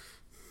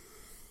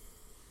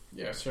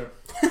 Yeah, sure.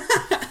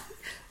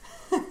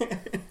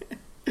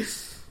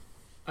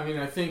 I mean,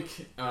 I think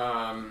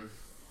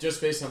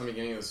just based on the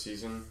beginning of the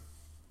season,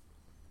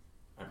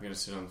 I'm going to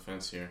sit on the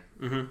fence here.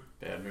 Mm-hmm.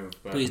 Bad move.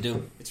 But Please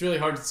do. It's really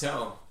hard to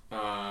tell.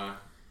 I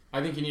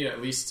think you need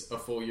at least a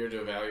full year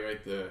to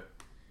evaluate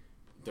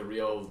the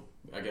real,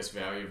 I guess,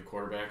 value of a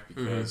quarterback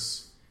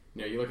because,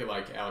 you know, you look at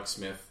like Alex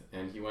Smith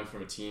and he went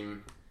from a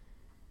team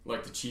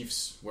like the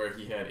Chiefs where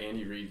he had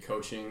Andy Reid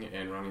coaching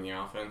and running the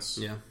offense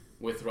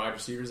with the wide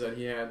receivers that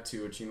he had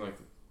to a team like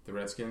the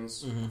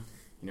Redskins, you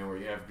know, where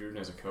you have Gruden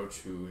as a coach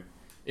who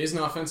is an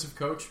offensive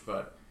coach,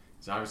 but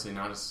is obviously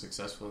not as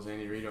successful as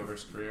Andy Reid over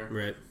his career.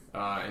 Right.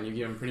 And you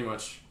give him pretty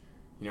much,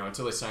 you know,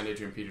 until they signed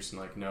Adrian Peterson,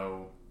 like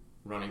no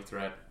running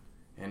threat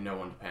and no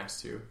one to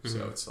pass to.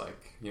 So it's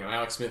like, you know,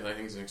 Alex Smith, I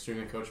think, is an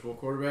extremely coachable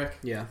quarterback.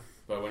 Yeah.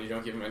 But when you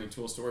don't give him any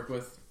tools to work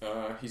with,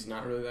 he's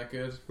not really that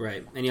good.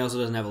 Right. And he also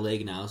doesn't have a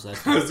leg now, so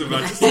that's... I was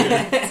about to say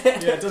that.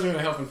 Yeah, it doesn't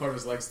really help him part of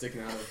his legs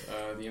sticking out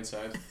of the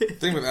inside. The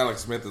thing with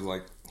Alex Smith is,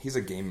 like, he's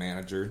a game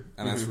manager,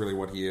 and that's really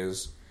what he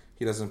is.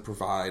 He doesn't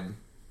provide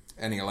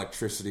any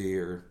electricity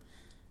or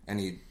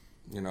any,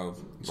 you know,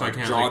 So like I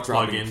can't like, plug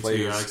jaw-dropping into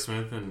plays. Alex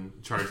Smith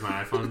and charge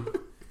my iPhone?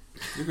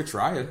 You could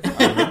try it.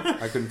 I don't know.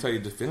 I couldn't tell you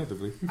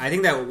definitively. I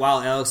think that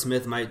while Alex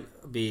Smith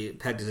might be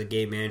pegged as a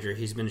game manager,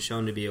 he's been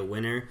shown to be a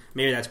winner.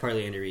 Maybe that's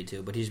partly Andy Reid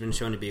too, but he's been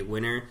shown to be a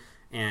winner.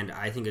 And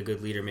I think a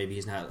good leader, maybe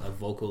he's not a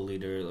vocal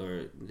leader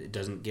or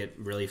doesn't get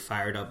really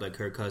fired up like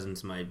Kirk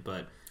Cousins might.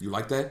 But You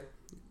like that?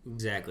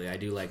 exactly, I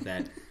do like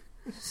that.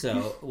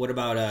 So what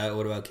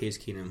about Case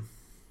Keenum?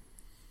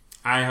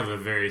 I have a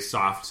very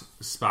soft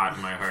spot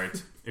in my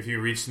heart. If you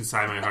reached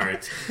inside my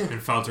heart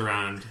and felt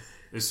around,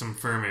 there's some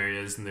firm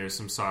areas and there's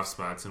some soft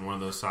spots, and one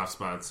of those soft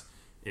spots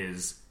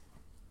is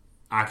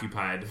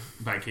occupied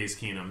by Case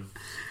Keenum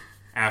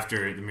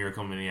after the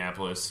Miracle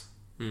Minneapolis.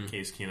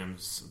 Case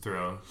Keenum's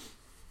throw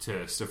to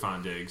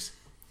Stephon Diggs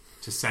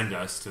to send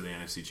us to the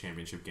NFC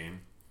Championship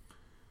game.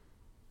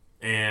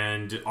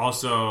 And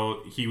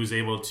also, he was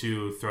able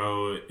to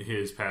throw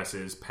his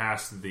passes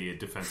past the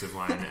defensive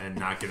line and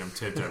not get them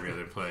tipped every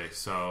other play.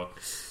 So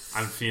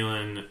I'm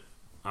feeling...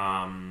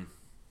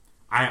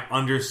 I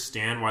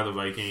understand why the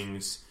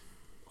Vikings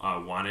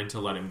wanted to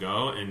let him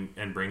go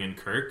and bring in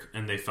Kirk,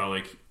 and they felt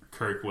like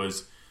Kirk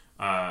was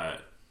a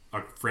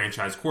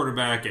franchise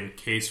quarterback, and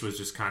Case was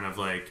just kind of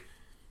like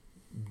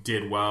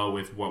did well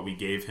with what we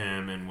gave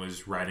him and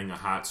was riding a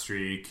hot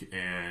streak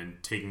and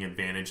taking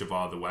advantage of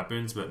all the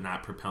weapons, but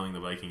not propelling the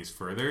Vikings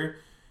further.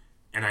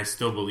 And I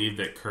still believe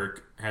that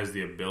Kirk has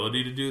the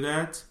ability to do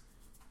that,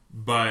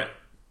 but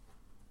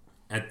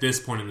at this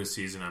point in the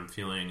season, I'm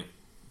feeling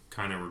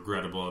kind of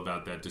regrettable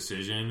about that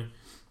decision,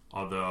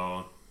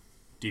 although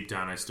deep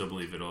down I still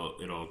believe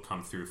it'll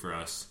come through for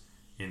us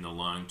in the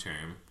long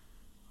term.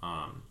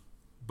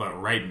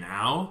 But right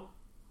now,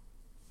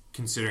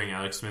 considering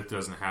Alex Smith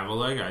doesn't have a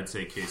leg, I'd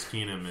say Case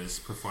Keenum is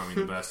performing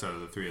the best out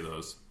of the three of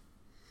those.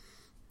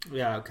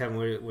 Yeah, Kevin,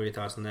 what are your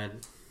thoughts on that?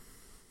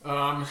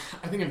 I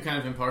think I'm kind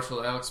of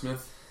impartial to Alex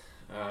Smith.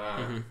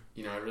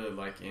 You know, I really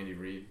like Andy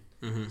Reid.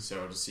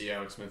 So to see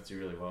Alex Smith do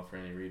really well for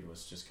Andy Reid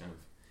was just kind of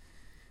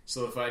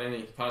solidified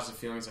any positive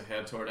feelings I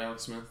had toward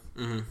Alex Smith.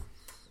 You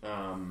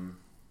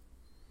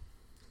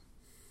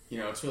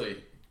know, it's really...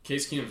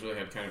 Case Keenum's really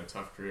had kind of a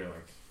tough career.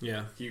 Like,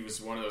 yeah, he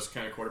was one of those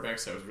kind of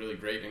quarterbacks that was really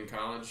great in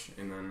college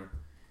and then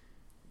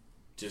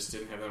just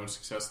didn't have that much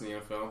success in the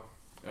NFL.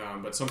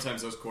 But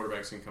sometimes those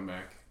quarterbacks can come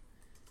back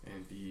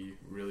and be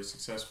really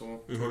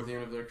successful toward the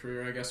end of their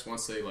career, I guess,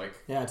 once they like...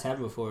 Yeah, it's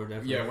happened before,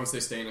 definitely. Yeah, once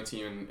they stay in a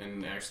team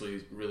and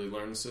actually really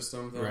learn the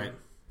system, then right.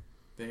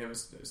 They have a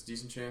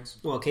decent chance.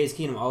 Well, Case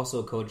Keenum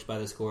also coached by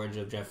the scourge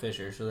of Jeff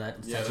Fisher, so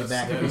that sets you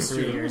back that at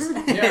 3 years.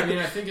 Yeah, I mean,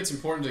 I think it's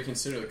important to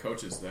consider the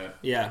coaches that...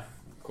 Yeah.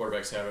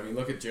 Quarterbacks have. I mean,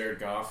 look at Jared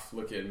Goff,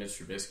 look at Mitch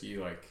Trubisky.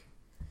 Like,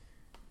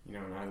 you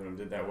know, neither of them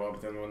did that well,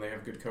 but then when they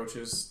have good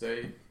coaches,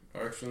 they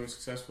are extremely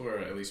successful, or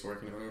at least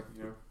working on it.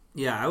 You know.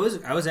 Yeah, I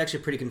was actually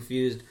pretty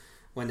confused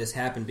when this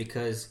happened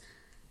because,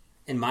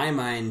 in my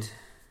mind,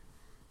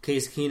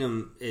 Case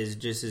Keenum is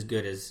just as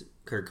good as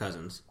Kirk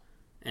Cousins,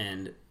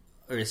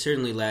 or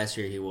certainly last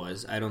year he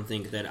was. I don't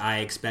think that I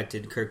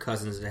expected Kirk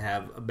Cousins to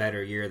have a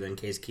better year than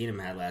Case Keenum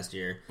had last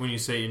year. When you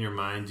say in your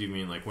mind, do you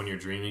mean like when you're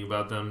dreaming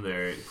about them,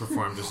 they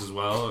perform just as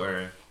well,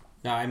 or?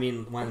 No, I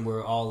mean when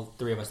we're all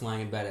three of us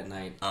lying in bed at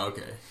night. Oh,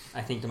 okay.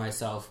 I think to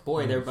myself,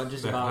 boy, they're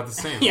just about the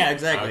same. Yeah,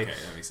 exactly. Okay,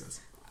 that makes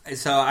sense.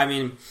 So, I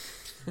mean,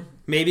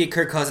 maybe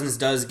Kirk Cousins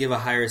does give a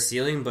higher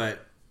ceiling,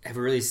 but have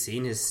we really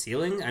seen his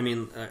ceiling? I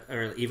mean,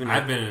 or even...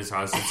 I've been in his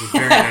house. It's a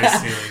very nice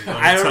ceiling.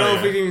 I don't know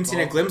if we've even seen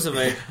a glimpse of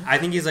it. I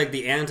think he's like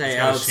the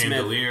anti-Alex Smith.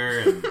 Chandelier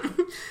and...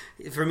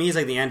 For me, he's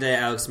like the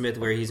anti-Alex Smith,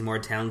 where he's more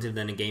talented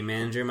than a game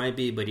manager might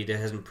be, but he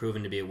hasn't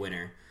proven to be a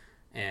winner.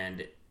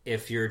 And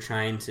if you're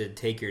trying to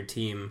take your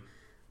team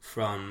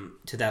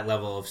to that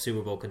level of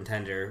Super Bowl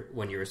contender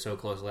when you were so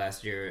close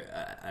last year,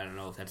 I don't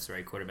know if that's the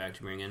right quarterback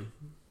to bring in.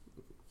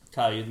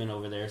 Kyle, you've been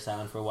over there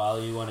silent for a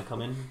while. You want to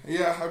come in?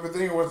 Yeah, I've been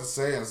thinking what to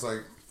say, and it's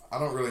like, I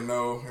don't really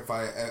know if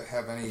I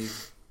have any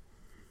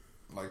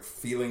like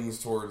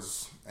feelings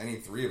towards any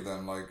three of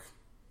them. Like,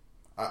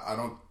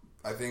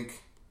 I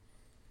think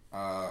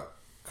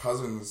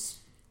Cousins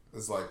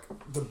is like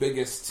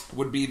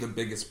would be the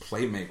biggest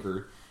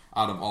playmaker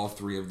out of all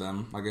three of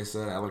them. Like I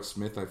said, Alex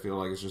Smith, I feel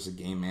like is just a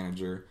game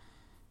manager.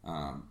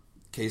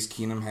 Case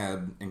Keenum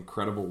had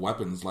incredible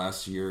weapons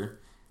last year,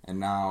 and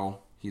now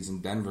he's in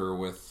Denver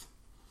with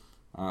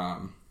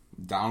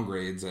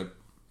downgrades at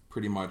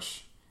pretty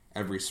much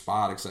every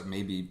spot except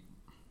maybe,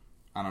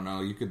 I don't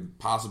know, you could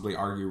possibly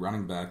argue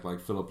running back. Like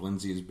Phillip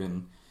Lindsay has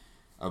been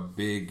a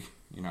big,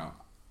 you know,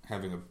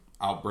 having an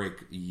outbreak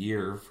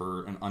year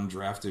for an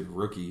undrafted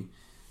rookie.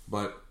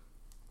 But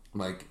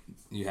like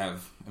you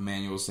have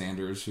Emmanuel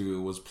Sanders,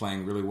 who was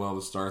playing really well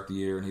to start the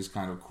year, and he's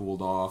kind of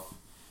cooled off.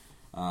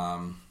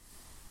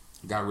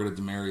 Got rid of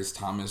Demaryius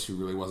Thomas, who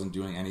really wasn't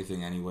doing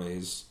anything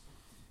anyways.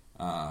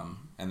 And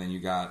then you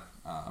got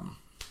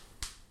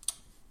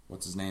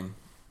what's his name?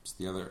 It's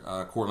the other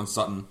Cortland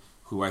Sutton,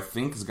 who I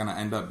think is going to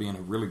end up being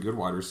a really good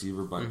wide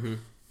receiver, but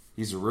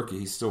he's a rookie.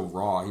 He's still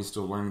raw. He's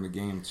still learning the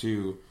game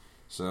too.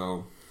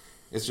 So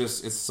it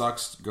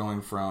sucks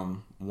going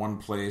from one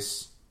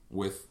place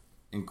with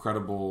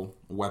incredible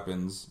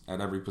weapons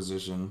at every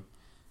position,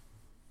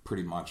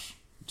 pretty much,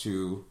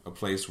 to a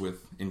place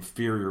with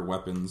inferior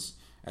weapons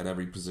at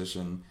every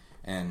position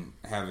and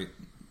having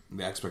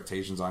the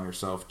expectations on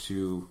yourself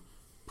to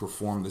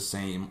perform the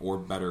same or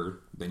better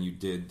than you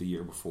did the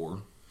year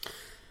before.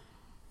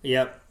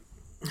 Yep.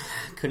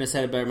 Couldn't have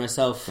said it better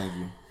myself. Thank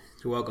you.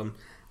 You're welcome.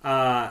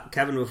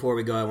 Kevin, before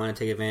we go, I want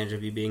to take advantage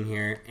of you being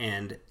here,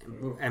 and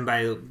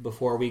by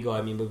before we go,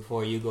 I mean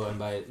before you go, and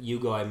by you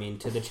go, I mean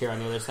to the chair on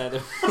the other side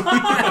of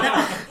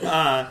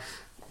the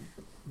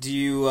do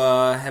you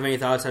have any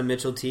thoughts on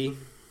Mitchell T?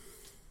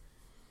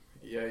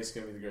 Yeah, he's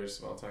going to be the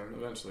greatest of all time,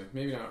 eventually.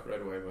 Maybe not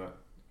right away, but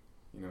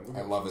We'll I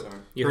give love some it.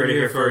 time. You heard it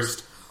here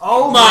first.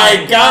 Oh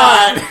my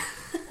god!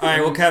 All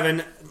right, well,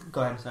 Kevin,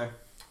 go ahead. Sorry.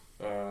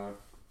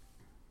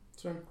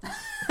 Sorry.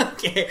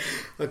 Okay.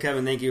 Well,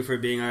 Kevin, thank you for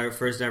being our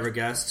first ever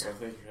guest. Well,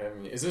 thank you for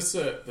having me. Is this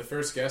the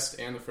first guest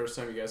and the first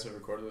time you guys have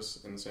recorded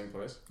this in the same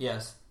place?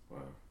 Yes. Wow.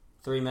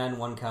 3 men,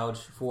 1 couch,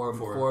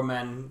 four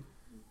men.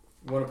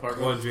 One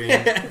apartment. One dream.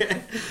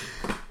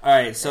 All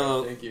right,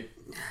 so Thank you.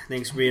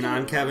 thanks for being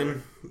on,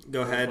 Kevin.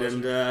 Go ahead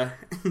and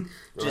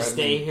just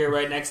stay here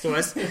right next to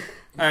us. All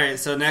right,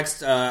 so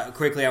next,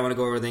 quickly, I want to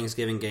go over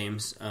Thanksgiving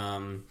games.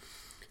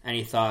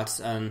 Any thoughts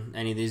on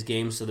any of these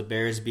games? So the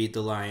Bears beat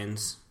the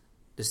Lions,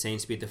 the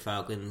Saints beat the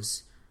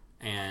Falcons,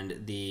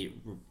 and the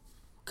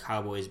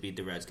Cowboys beat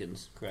the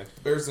Redskins, correct?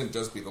 The Bears didn't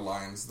just beat the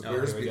Lions. The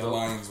Bears beat the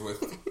Lions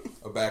with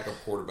a backup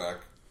quarterback.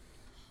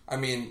 I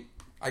mean,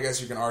 I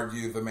guess you can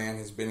argue the man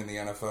has been in the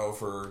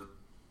NFL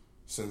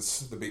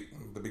since the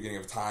beginning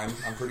of time,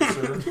 I'm pretty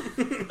sure.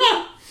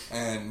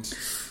 And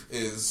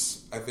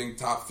is, I think,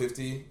 top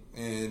 50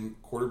 in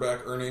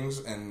quarterback earnings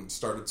and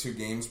started 2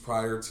 games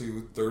prior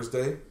to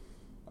Thursday.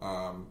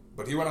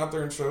 But he went out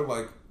there and showed,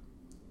 like,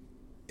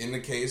 in the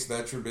case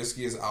that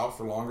Trubisky is out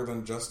for longer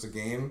than just a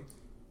game,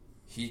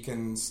 he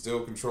can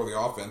still control the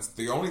offense.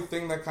 The only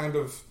thing that kind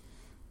of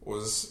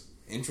was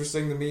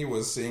interesting to me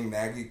was seeing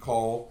Nagy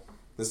call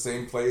the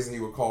same plays that he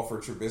would call for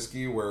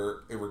Trubisky, where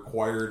it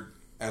required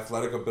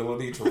athletic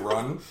ability to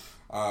run.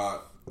 I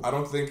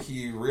don't think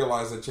he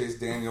realized that Chase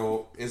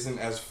Daniel isn't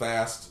as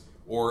fast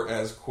or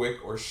as quick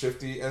or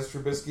shifty as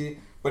Trubisky,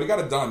 but he got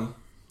it done.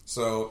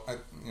 So,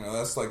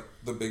 that's like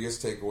the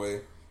biggest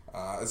takeaway.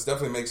 It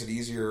definitely makes it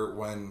easier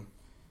when,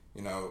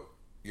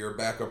 you're a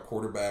backup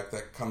quarterback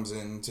that comes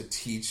in to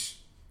teach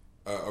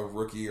a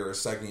rookie or a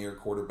second-year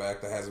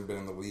quarterback that hasn't been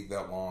in the league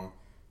that long,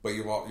 but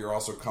you're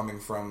also coming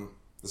from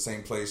the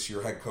same place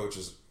your head coach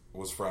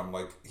was from.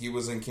 Like, he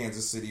was in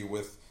Kansas City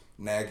with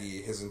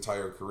Nagy his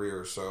entire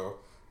career, so,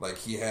 like,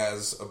 he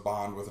has a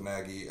bond with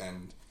Nagy,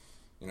 and,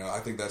 I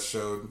think that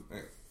showed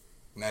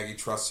Nagy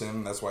trusts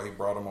him. That's why he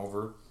brought him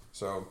over.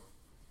 So,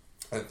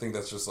 I think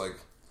that's just, like,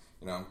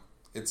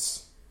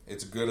 it's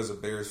good as a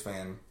Bears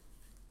fan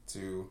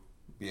to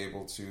be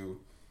able to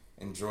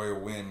enjoy a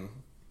win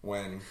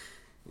when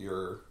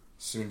your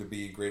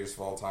soon-to-be greatest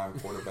of all-time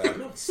quarterback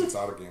sits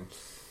out a game.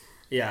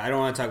 Yeah, I don't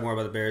want to talk more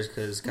about the Bears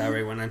because Kyle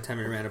Ray went on a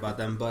 10-minute rant about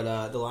them.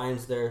 But the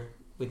Lions,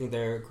 we think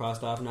they're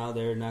crossed off now.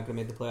 They're not going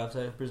to make the playoffs,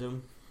 I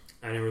presume.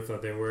 I never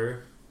thought they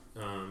were.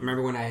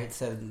 Remember when I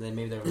said that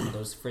maybe they're one of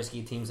those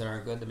frisky teams that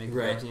aren't good that make the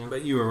playoffs?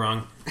 But you were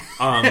wrong.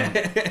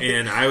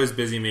 And I was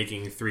busy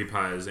making 3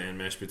 pies and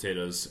mashed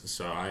potatoes,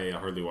 so I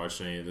hardly watched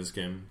any of this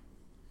game.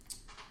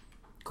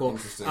 Cool.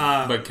 Interesting.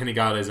 But Kenny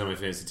Galladay's on my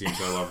fantasy team,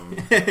 so I love him.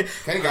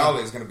 Kenny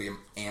Galladay is going to be an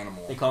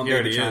animal. They call him He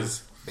already Babytron.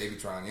 is.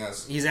 Babytron,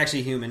 yes. He's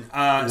actually human.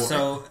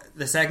 So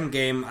the second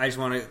game, I just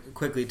want to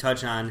quickly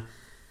touch on.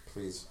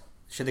 Please.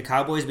 Should the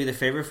Cowboys be the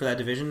favorite for that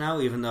division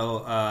now, even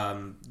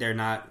though they're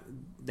not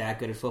that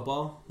good at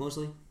football,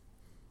 mostly?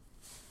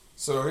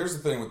 So here's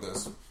the thing with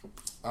this.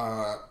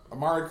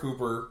 Amari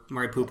Cooper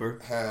Amari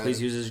Pooper. had Please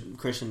use his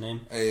Christian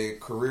name. a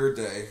career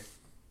day,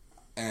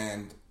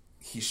 and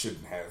he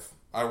shouldn't have.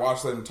 I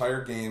watched that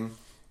entire game,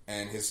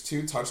 and his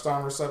 2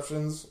 touchdown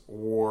receptions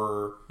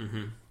were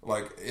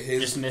like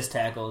his Just missed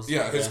tackles.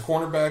 Yeah, his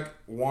cornerback,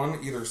 one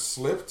either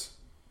slipped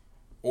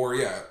or,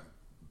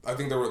 I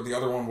think the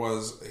other one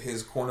was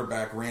his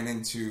cornerback ran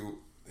into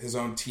his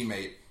own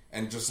teammate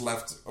and just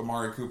left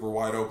Amari Cooper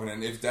wide open.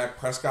 And if Dak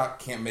Prescott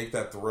can't make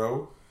that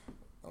throw,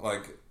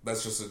 like,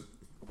 that's just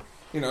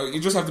you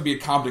just have to be a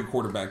competent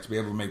quarterback to be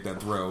able to make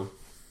that throw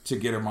to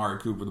get Amari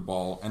Cooper the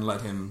ball and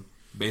let him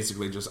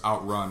basically just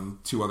outrun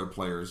 2 other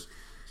players.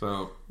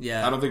 So,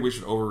 Yeah. I don't think we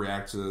should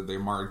overreact to the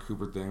Amari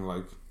Cooper thing,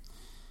 like...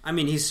 I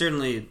mean, he's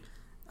certainly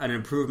an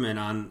improvement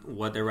on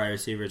what their wide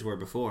receivers were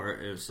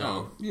before.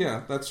 So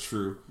yeah, that's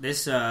true.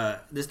 this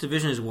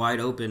division is wide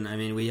open. I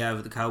mean, we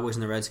have the Cowboys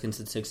and the Redskins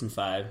at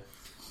 6-5.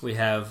 We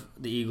have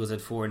the Eagles at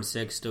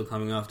 4-6, still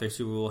coming off their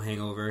Super Bowl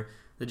hangover.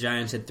 The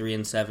Giants at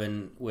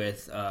 3-7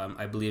 with,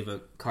 I believe, a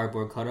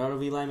cardboard cutout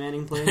of Eli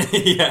Manning playing.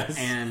 Yes.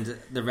 And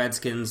the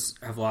Redskins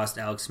have lost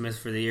Alex Smith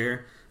for the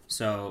year.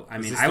 So I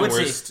mean, Is this I would the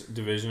say worst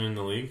division in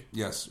the league?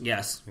 Yes.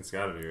 yes. It's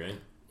got to be, right?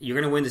 You're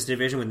going to win this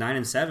division with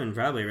 9-7,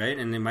 probably, right?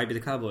 And it might be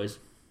the Cowboys.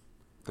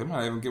 They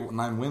might even get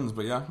 9 wins,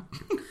 but yeah.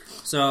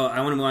 So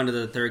I want to move on to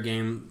the third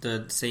game,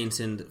 the Saints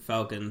and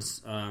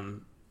Falcons.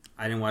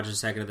 I didn't watch a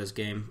second of this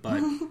game, but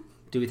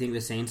do we think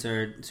the Saints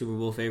are Super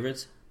Bowl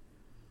favorites?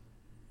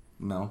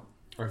 No.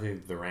 I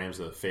think the Rams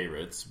are the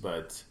favorites,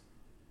 but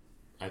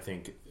I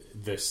think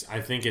it's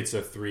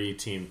a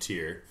 3-team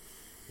tier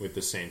with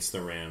the Saints,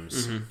 the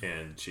Rams,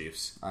 and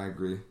Chiefs. I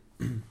agree.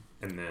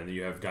 And then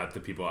you have got the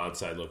people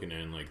outside looking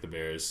in, like the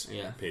Bears,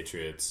 Yeah.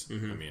 Patriots. I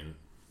mean,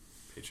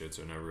 Patriots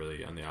are never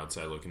really on the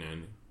outside looking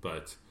in,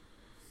 but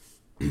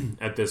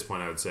at this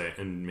point, I would say,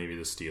 and maybe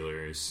the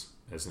Steelers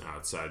as an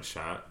outside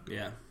shot,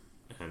 Yeah.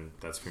 and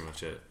that's pretty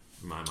much it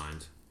in my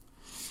mind.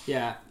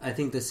 Yeah, I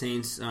think the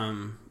Saints,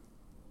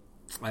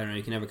 I don't know.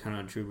 You can never count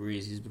out Drew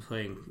Brees. He's been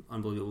playing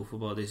unbelievable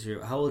football this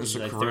year. How old is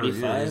he? His Like career,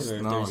 35 yeah,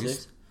 or no,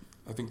 36?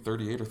 I think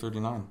 38 or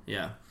 39.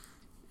 Yeah.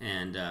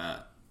 And,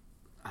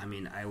 I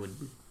mean,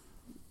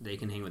 they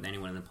can hang with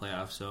anyone in the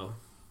playoffs, so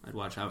I'd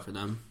watch out for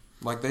them.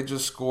 Like, they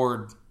just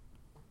scored...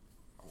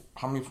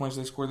 How many points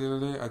they scored the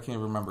other day? I can't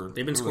remember.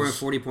 They've been scoring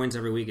 40 points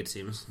every week, it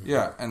seems.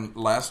 Yeah, and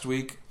last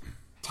week,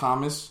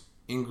 Thomas,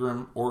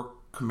 Ingram, or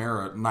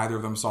Kamara, neither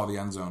of them saw the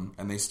end zone,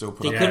 and they still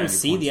put They up couldn't 90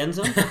 see points. the end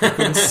zone? They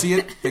couldn't see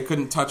it. They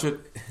couldn't touch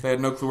it. They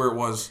had no clue where it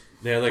was.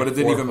 They had like but it 4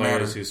 didn't even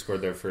players matter. who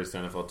scored their first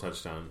NFL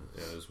touchdown.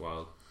 Yeah, it was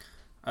wild.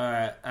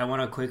 I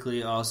want to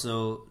quickly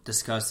also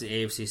discuss the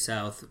AFC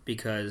South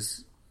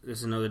because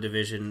there's another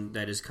division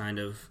that has kind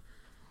of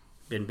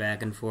been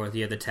back and forth.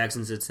 You have the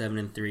Texans at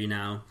 7-3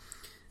 now.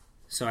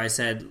 So I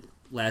said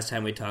last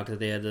time we talked that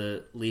they had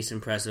the least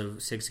impressive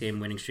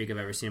 6-game winning streak I've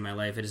ever seen in my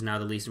life. It is now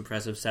the least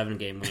impressive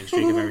 7-game winning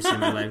streak I've ever seen in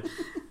my life.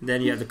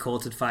 Then you have the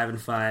Colts at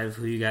 5-5,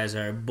 who you guys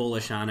are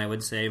bullish on, I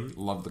would say.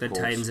 Love the The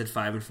Colts. Titans at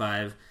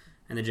 5-5,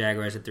 and the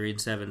Jaguars at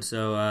 3-7.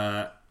 So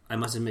I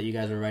must admit you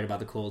guys were right about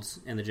the Colts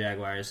and the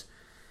Jaguars.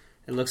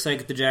 It looks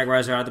like the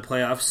Jaguars are out of the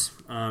playoffs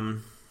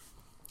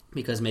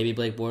because maybe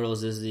Blake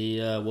Bortles is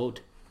the woat.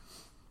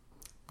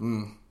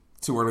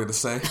 Too early to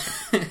say.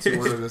 Too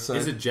early to say.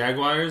 Is it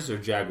Jaguars or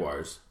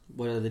Jaguars?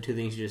 What are the two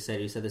things you just said?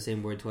 You said the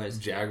same word twice.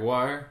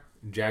 Jaguar.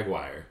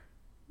 Jaguar,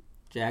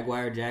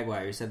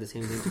 Jaguar. You said the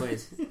same thing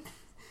twice.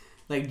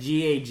 Like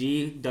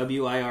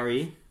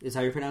Gagwire is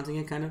how you're pronouncing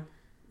it, kind of?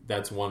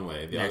 That's one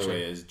way. The other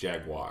way is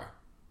Jaguar.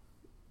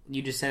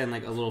 You just said in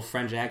like a little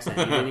French accent.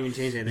 You didn't even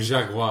change anything.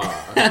 Jaguar.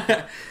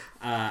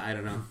 I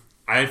don't know.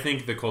 I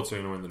think the Colts are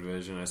going to win the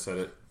division. I said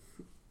it.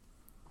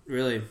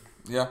 Really?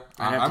 Yeah,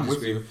 I have to I'm with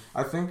disagree. you.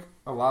 I think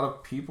a lot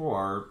of people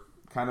are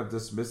kind of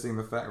dismissing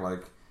the fact,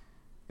 like,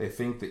 they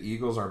think the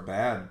Eagles are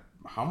bad.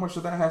 How much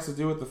of that has to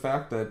do with the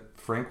fact that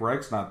Frank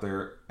Reich's not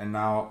there, and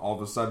now all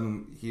of a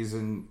sudden he's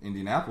in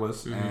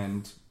Indianapolis,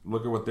 and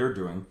look at what they're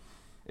doing?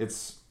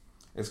 It's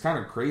kind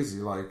of crazy.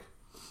 Like,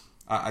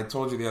 I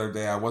told you the other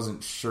day, I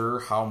wasn't sure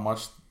how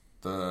much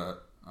the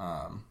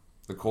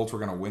Colts were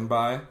going to win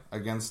by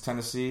against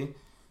Tennessee.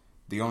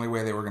 The only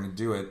way they were going to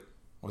do it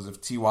was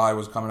if T.Y.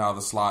 was coming out of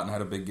the slot and had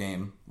a big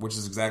game, which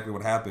is exactly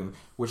what happened,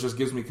 which just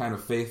gives me kind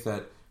of faith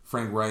that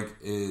Frank Reich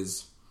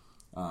is,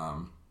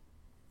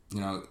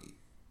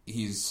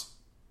 he's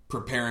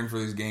preparing for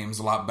these games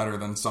a lot better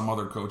than some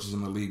other coaches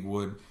in the league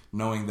would,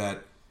 knowing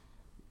that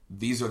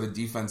these are the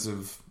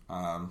defensive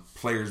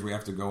players we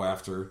have to go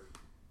after,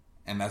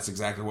 and that's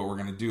exactly what we're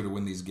going to do to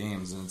win these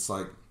games. And it's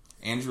like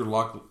Andrew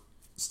Luck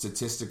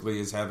statistically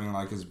is having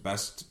like his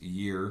best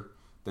year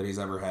that he's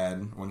ever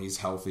had when he's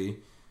healthy.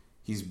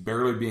 He's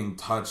barely being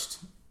touched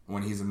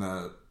when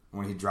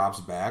when he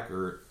drops back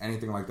or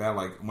anything like that.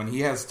 Like when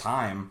he has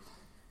time,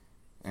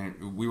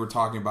 and we were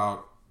talking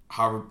about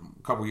how a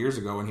couple years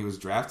ago when he was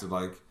drafted,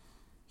 like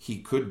he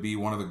could be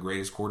one of the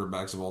greatest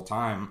quarterbacks of all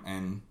time,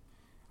 and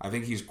I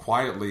think he's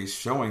quietly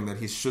showing that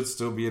he should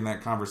still be in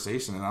that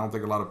conversation, and I don't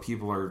think a lot of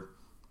people are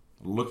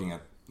looking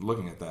at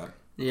that.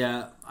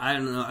 Yeah, I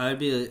don't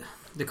know.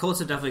 The Colts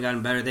have definitely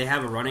gotten better. They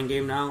have a running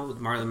game now with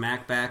Marlon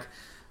Mack back,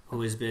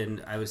 who has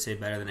been, I would say,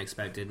 better than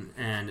expected,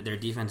 and their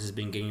defense has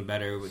been getting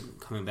better with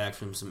coming back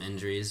from some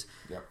injuries.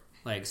 Yep.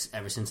 Like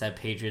ever since that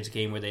Patriots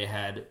game where they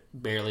had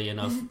barely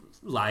enough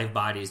live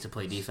bodies to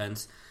play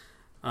defense.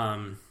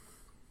 But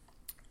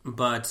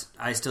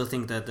I still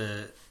think that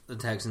the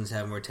Texans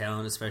have more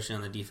talent, especially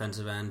on the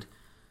defensive end,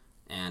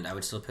 and I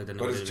would still pick the.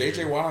 But is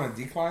J.J. Watt on a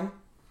decline?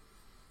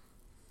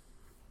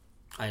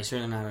 I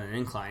certainly not on an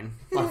incline.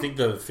 I think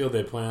the field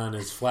they play on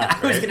is flat,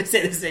 I was right? going to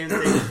say the same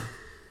thing.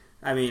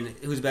 I mean,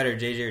 who's better,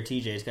 JJ or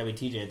TJ? It's got to be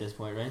TJ at this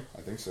point, right?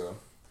 I think so.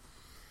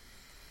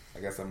 I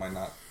guess that might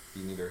not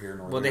be neither here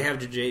nor Well, there. they have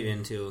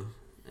Jajavian too,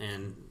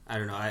 and I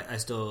don't know. I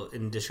still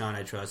in Deshaun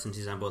I trust since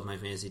he's on both my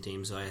fantasy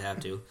teams, so I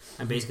have to.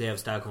 I basically have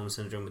Stockholm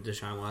syndrome with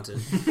Deshaun Watson.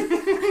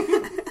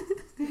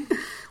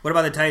 What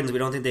about the Titans? We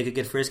don't think they could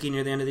get frisky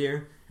near the end of the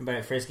year. And by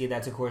frisky,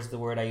 that's of course the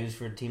word I use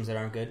for teams that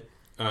aren't good.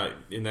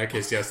 In that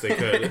case, yes, they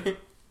could.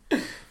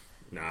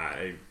 Nah,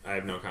 I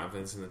have no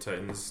confidence in the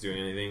Titans doing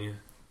anything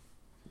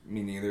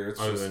Me neither. It's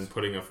other just, than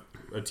putting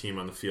a team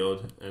on the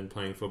field and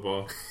playing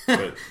football.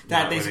 But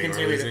That not makes winning or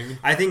concern me. losing.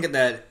 I think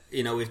that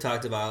we've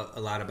talked about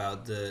a lot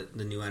about the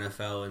new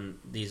NFL and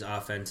these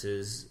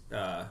offenses,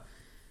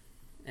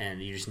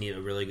 and you just need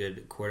a really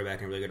good quarterback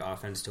and a really good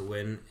offense to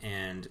win.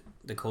 And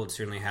the Colts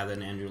certainly have that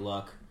in Andrew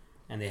Luck,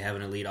 and they have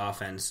an elite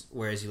offense.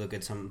 Whereas you look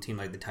at some team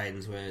like the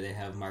Titans, where they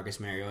have Marcus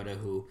Mariota,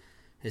 who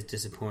is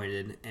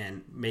disappointed,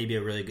 and maybe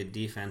a really good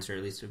defense, or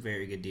at least a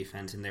very good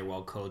defense, and they're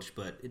well coached,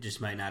 but it just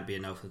might not be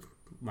enough with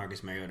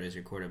Marcus Mariota as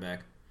your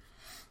quarterback.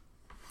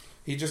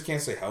 he just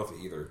can't stay healthy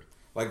either.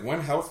 Like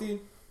when healthy,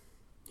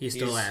 He's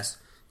still ass.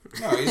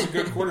 no, he's a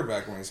good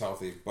quarterback when he's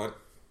healthy, but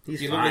He's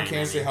he literally fine,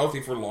 can't I stay mean.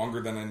 healthy for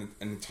longer than an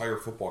entire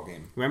football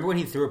game. Remember when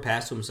he threw a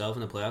pass to himself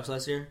in the playoffs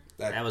last year?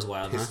 That was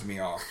wild, pissed huh? me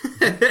off.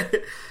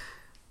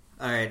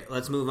 All right,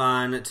 let's move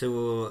on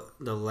to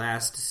the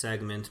last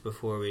segment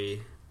before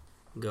we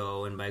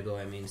go, and by go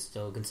I mean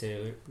still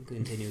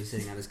continue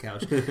sitting on his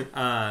couch.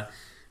 I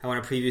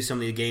want to preview some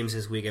of the games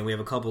this weekend. We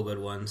have a couple good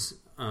ones.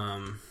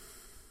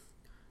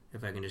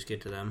 If I can just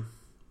get to them,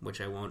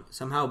 which I won't.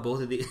 Somehow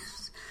both of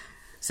these...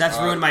 Seth's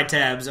ruined my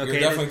tabs. Okay, you're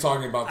definitely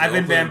talking about the I've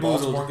been Oakland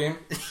bamboozled. Baltimore game?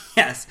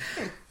 Yes.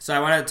 So I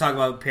want to talk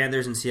about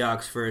Panthers and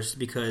Seahawks first,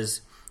 because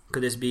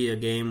could this be a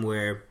game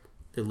where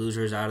the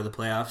loser is out of the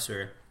playoffs,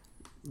 or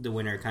the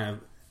winner kind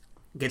of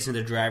gets into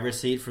the driver's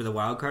seat for the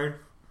wild card?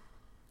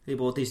 I think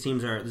both these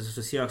teams are... The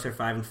Seahawks are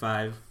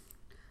 5-5,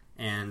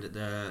 and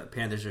the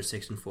Panthers are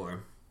 6-4.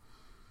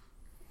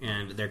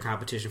 And their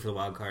competition for the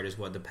wild card is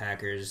what? The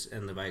Packers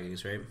and the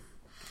Vikings, right?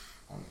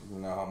 I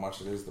don't know how much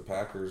it is the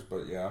Packers,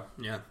 but yeah.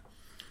 Yeah.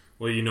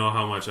 Well, you know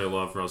how much I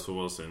love Russell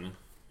Wilson.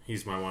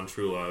 He's my one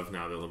true love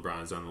now that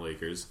LeBron's on the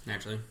Lakers.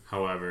 Naturally.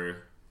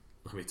 However,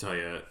 let me tell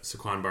you,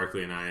 Saquon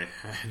Barkley and I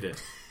had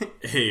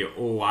a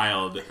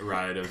wild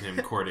ride of him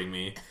courting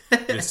me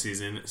this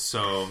season.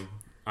 So,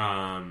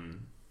 I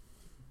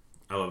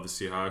love the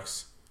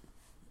Seahawks.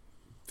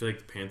 I feel like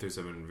the Panthers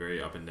have been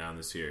very up and down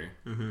this year.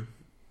 Mm-hmm.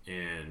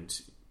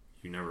 And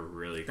you never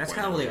really... That's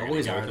quite how know they where you're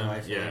always gonna are, go though, with I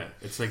them. feel Yeah, like.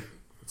 it's like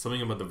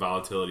something about the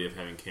volatility of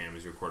having Cam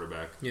as your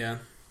quarterback. Yeah.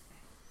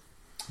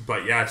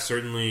 But yeah,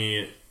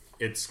 certainly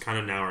it's kind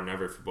of now or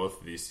never for both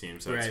of these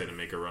teams. I'd Right. say to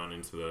make a run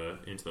into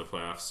the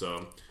playoffs.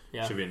 So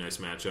Yeah. should be a nice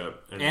matchup.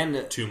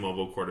 And two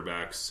mobile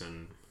quarterbacks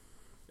and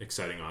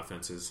exciting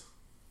offenses.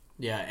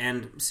 Yeah,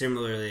 and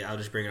similarly, I'll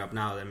just bring it up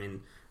now. I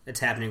mean, it's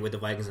happening with the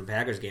Vikings and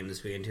Packers game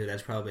this weekend, too.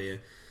 That's probably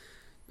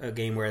a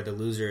game where the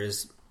loser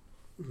is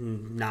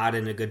not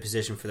in a good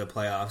position for the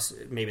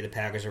playoffs. Maybe the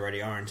Packers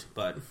already aren't,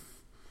 but...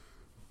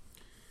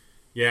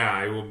 Yeah,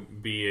 I will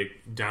be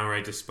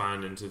downright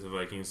despondent if the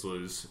Vikings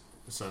lose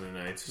Sunday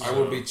night. So. I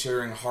will be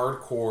cheering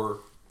hardcore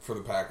for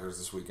the Packers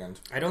this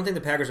weekend. I don't think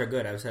the Packers are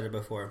good. I've said it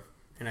before.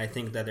 And I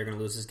think that they're going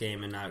to lose this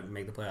game and not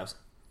make the playoffs.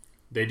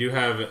 They do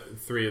have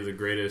three of the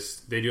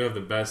greatest... They do have the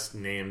best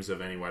names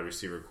of any wide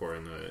receiver core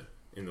in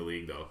the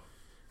league, though.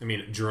 I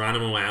mean,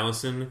 Geronimo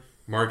Allison,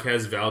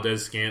 Marquez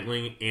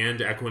Valdez-Scantling, and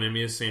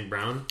Equanimous St.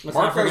 Brown.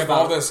 Marquez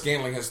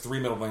Valdez-Scantling has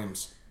 3 middle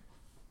names.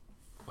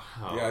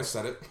 Wow. Yeah, I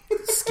said it.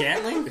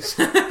 Scantling?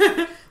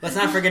 Let's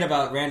not forget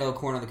about Randall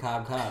Corn on the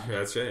Cobb.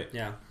 That's right.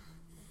 Yeah.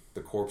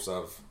 The corpse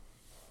of...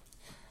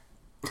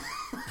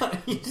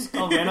 You just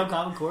call Randall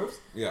Cobb a corpse?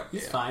 Yeah.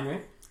 He's fine,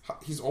 right?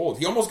 He's old.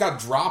 He almost got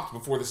dropped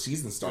before the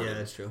season started. Yeah,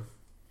 that's true.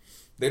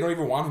 They don't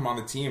even want him on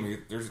the team.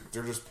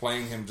 They're just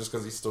playing him just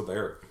because he's still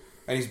there.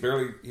 And he's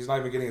not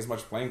even getting as much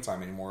playing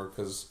time anymore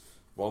because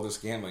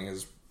Valdez-Scantling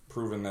has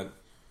proven that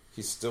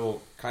he's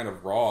still kind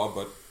of raw,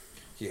 but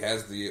he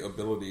has the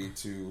ability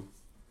to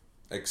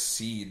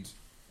exceed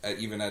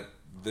even at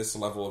this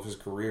level of his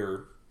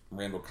career,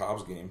 Randall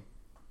Cobb's game.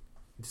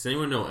 Does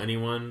anyone know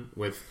anyone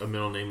with a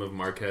middle name of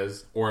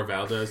Marquez or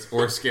Valdez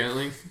or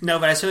Scantling? No,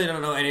 but I certainly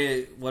don't know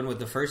anyone with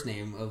the first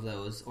name of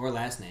those or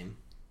last name.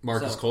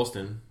 Marcus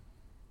Colston.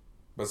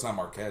 But it's not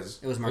Marquez.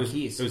 It was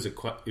Marquise. It was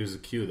a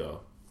Q though.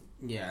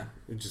 Yeah.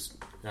 It just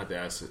not the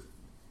S.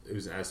 It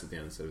was S at the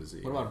end instead of Z.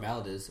 What about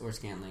Valdez or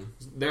Scantling?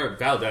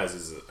 Valdez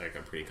is like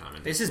a pretty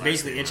common. It's just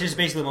basically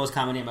the most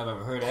common name I've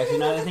ever heard. Actually,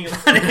 now that I think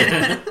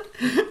about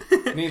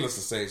it. Needless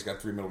to say, he's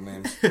got 3 middle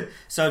names.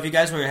 So if you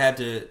guys were to have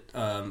to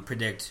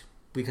predict,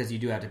 because you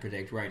do have to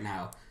predict right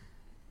now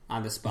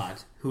on the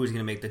spot, who is going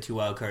to make the 2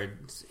 wild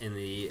cards in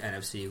the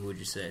NFC? Who would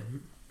you say?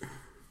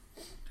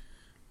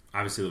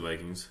 Obviously the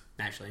Vikings.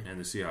 Actually, and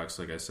the Seahawks,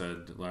 like I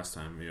said last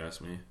time you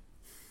asked me.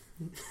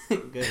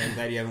 Good. I'm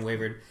glad you haven't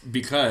wavered.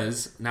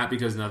 Not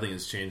because nothing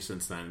has changed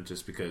since then,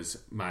 just because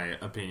my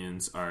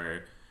opinions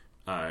are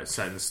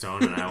set in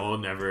stone, and I will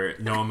never.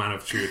 No amount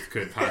of truth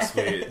could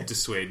possibly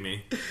dissuade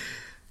me.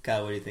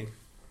 Kyle, what do you think?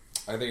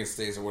 I think it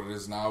stays at what it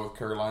is now with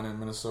Carolina and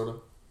Minnesota.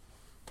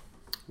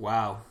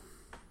 Wow.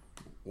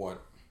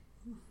 What?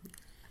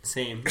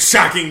 Same.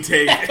 Shocking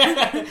take.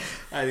 I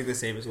think the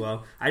same as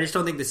well. I just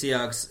don't think the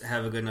Seahawks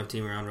have a good enough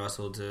team around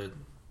Russell to,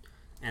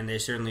 and they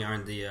certainly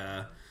aren't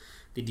the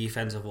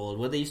defense of old.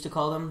 What they used to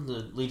call them,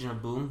 the Legion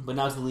of Boom, but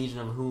now it's the Legion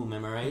of Whom.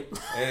 Am I right?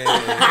 Hey.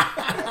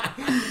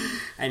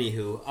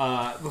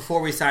 Anywho,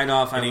 before we sign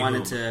off, I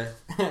wanted to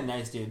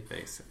nice dude.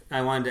 Thanks.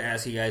 I wanted to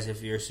ask you guys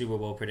if your Super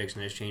Bowl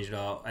prediction has changed at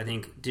all. I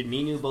think did me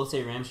and you both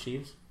say Rams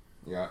Chiefs?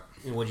 Yeah.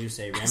 And what'd you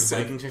say? Rams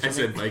Vikings or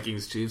something? I said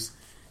Vikings Chiefs.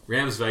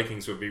 Rams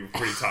Vikings would be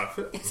pretty tough.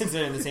 Since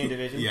they're in the same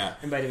division. Yeah.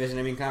 And by division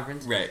I mean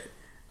conference. Right.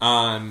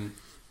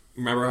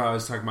 Remember how I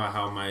was talking about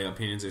how my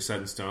opinions are set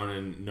in stone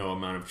and no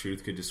amount of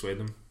truth could dissuade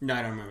them? No,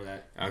 I don't remember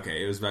that.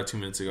 Okay, it was about 2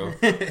 minutes ago.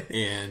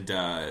 And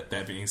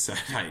that being said,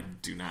 I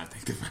do not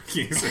think the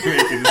Vikings are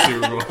making the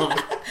Super Bowl.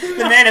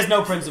 The man has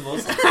no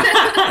principles.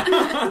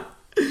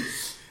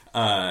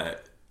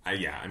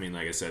 Yeah, I mean,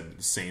 like I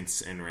said,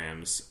 Saints and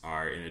Rams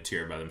are in a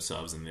tier by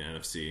themselves in the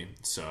NFC,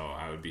 so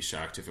I would be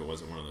shocked if it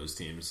wasn't one of those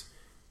teams,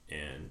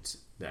 and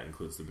that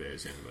includes the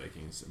Bears and the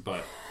Vikings.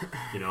 But,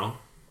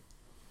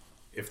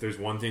 if there's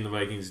one thing the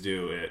Vikings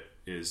do, it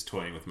is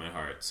toying with my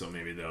heart, so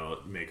maybe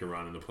they'll make a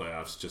run in the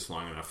playoffs just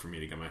long enough for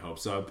me to get my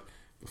hopes up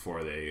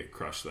before they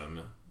crush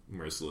them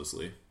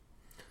mercilessly.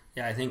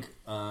 Yeah, I think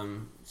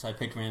so. I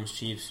picked Rams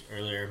Chiefs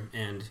earlier,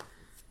 and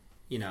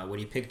when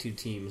you pick two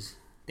teams,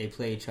 they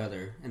play each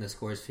other, and the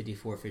score is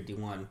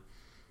 54-51.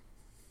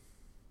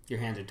 Your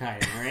hands are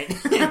tied, all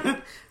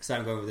right? So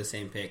I'm going with the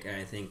same pick, and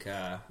I think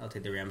I'll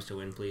take the Rams to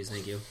win, please.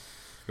 Thank you.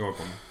 You're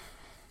welcome.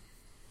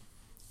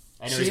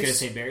 I know he's going to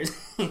say Bears.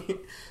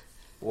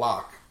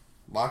 Lock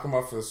them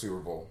up for the Super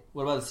Bowl.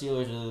 What about the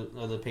Steelers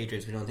or the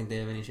Patriots? We don't think they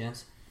have any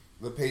chance?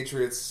 The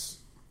Patriots,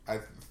 I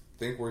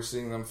think we're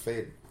seeing them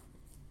fade.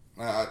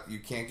 You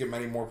can't get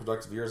many more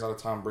productive years out of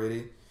Tom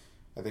Brady.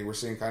 I think we're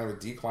seeing kind of a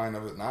decline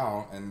of it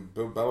now, and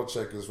Bill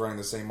Belichick is running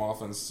the same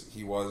offense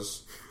he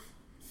was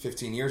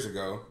 15 years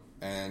ago,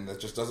 and that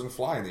just doesn't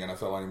fly in the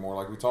NFL anymore,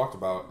 like we talked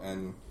about.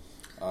 And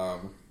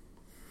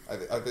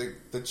I think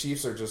the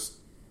Chiefs are just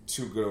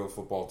too good of a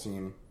football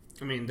team.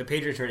 I mean, the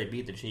Patriots already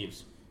beat the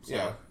Chiefs. So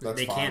yeah, that's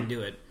they fine. can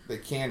do it. They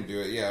can do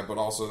it, yeah, but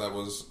also that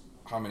was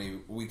how many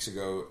weeks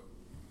ago?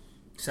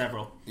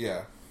 Several.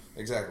 Yeah,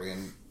 exactly.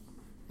 And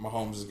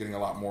Mahomes is getting a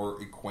lot more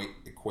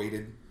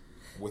equated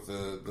with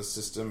the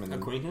system and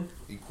Acquainted.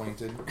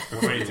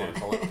 Whatever you want to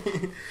call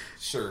it.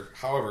 Sure.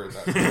 However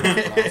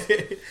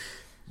that.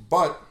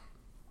 But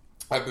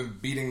I've been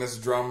beating this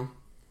drum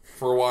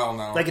for a while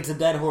now. Like it's a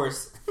dead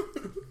horse.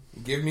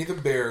 Give me the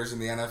Bears in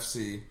the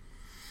NFC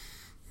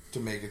to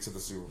make it to the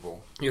Super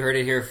Bowl. You heard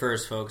it here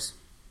first, folks.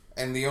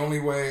 And the only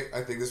way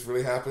I think this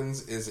really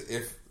happens is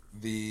if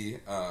the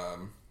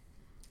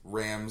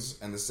Rams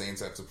and the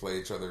Saints have to play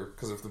each other.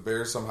 Because if the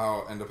Bears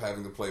somehow end up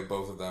having to play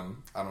both of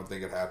them, I don't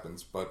think it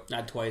happens. But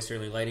not twice.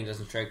 Certainly, lightning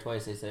doesn't strike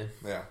twice. They say.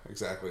 Yeah,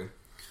 exactly.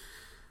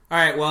 All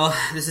right. Well,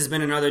 this has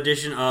been another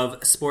edition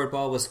of Sport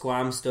Ball with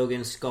Squam,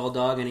 Stogan,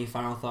 Skulldog. Any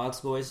final thoughts,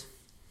 boys?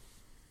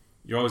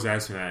 You always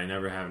ask me that. I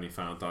never have any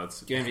final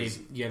thoughts. Do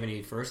you have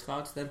any first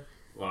thoughts then?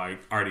 Well, I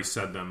already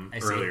said them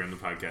earlier in the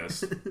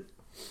podcast.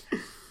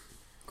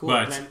 Cool.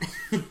 But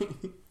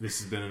this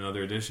has been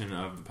another edition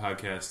of the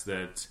podcast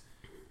that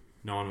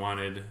no one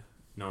wanted,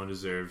 no one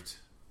deserved,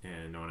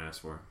 and no one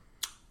asked for.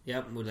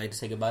 Yep. We'd like to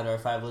say goodbye to our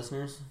 5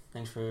 listeners.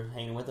 Thanks for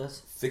hanging with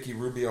us. Thicky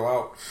Rubio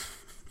out.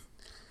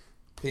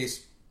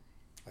 Peace.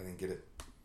 I didn't get it.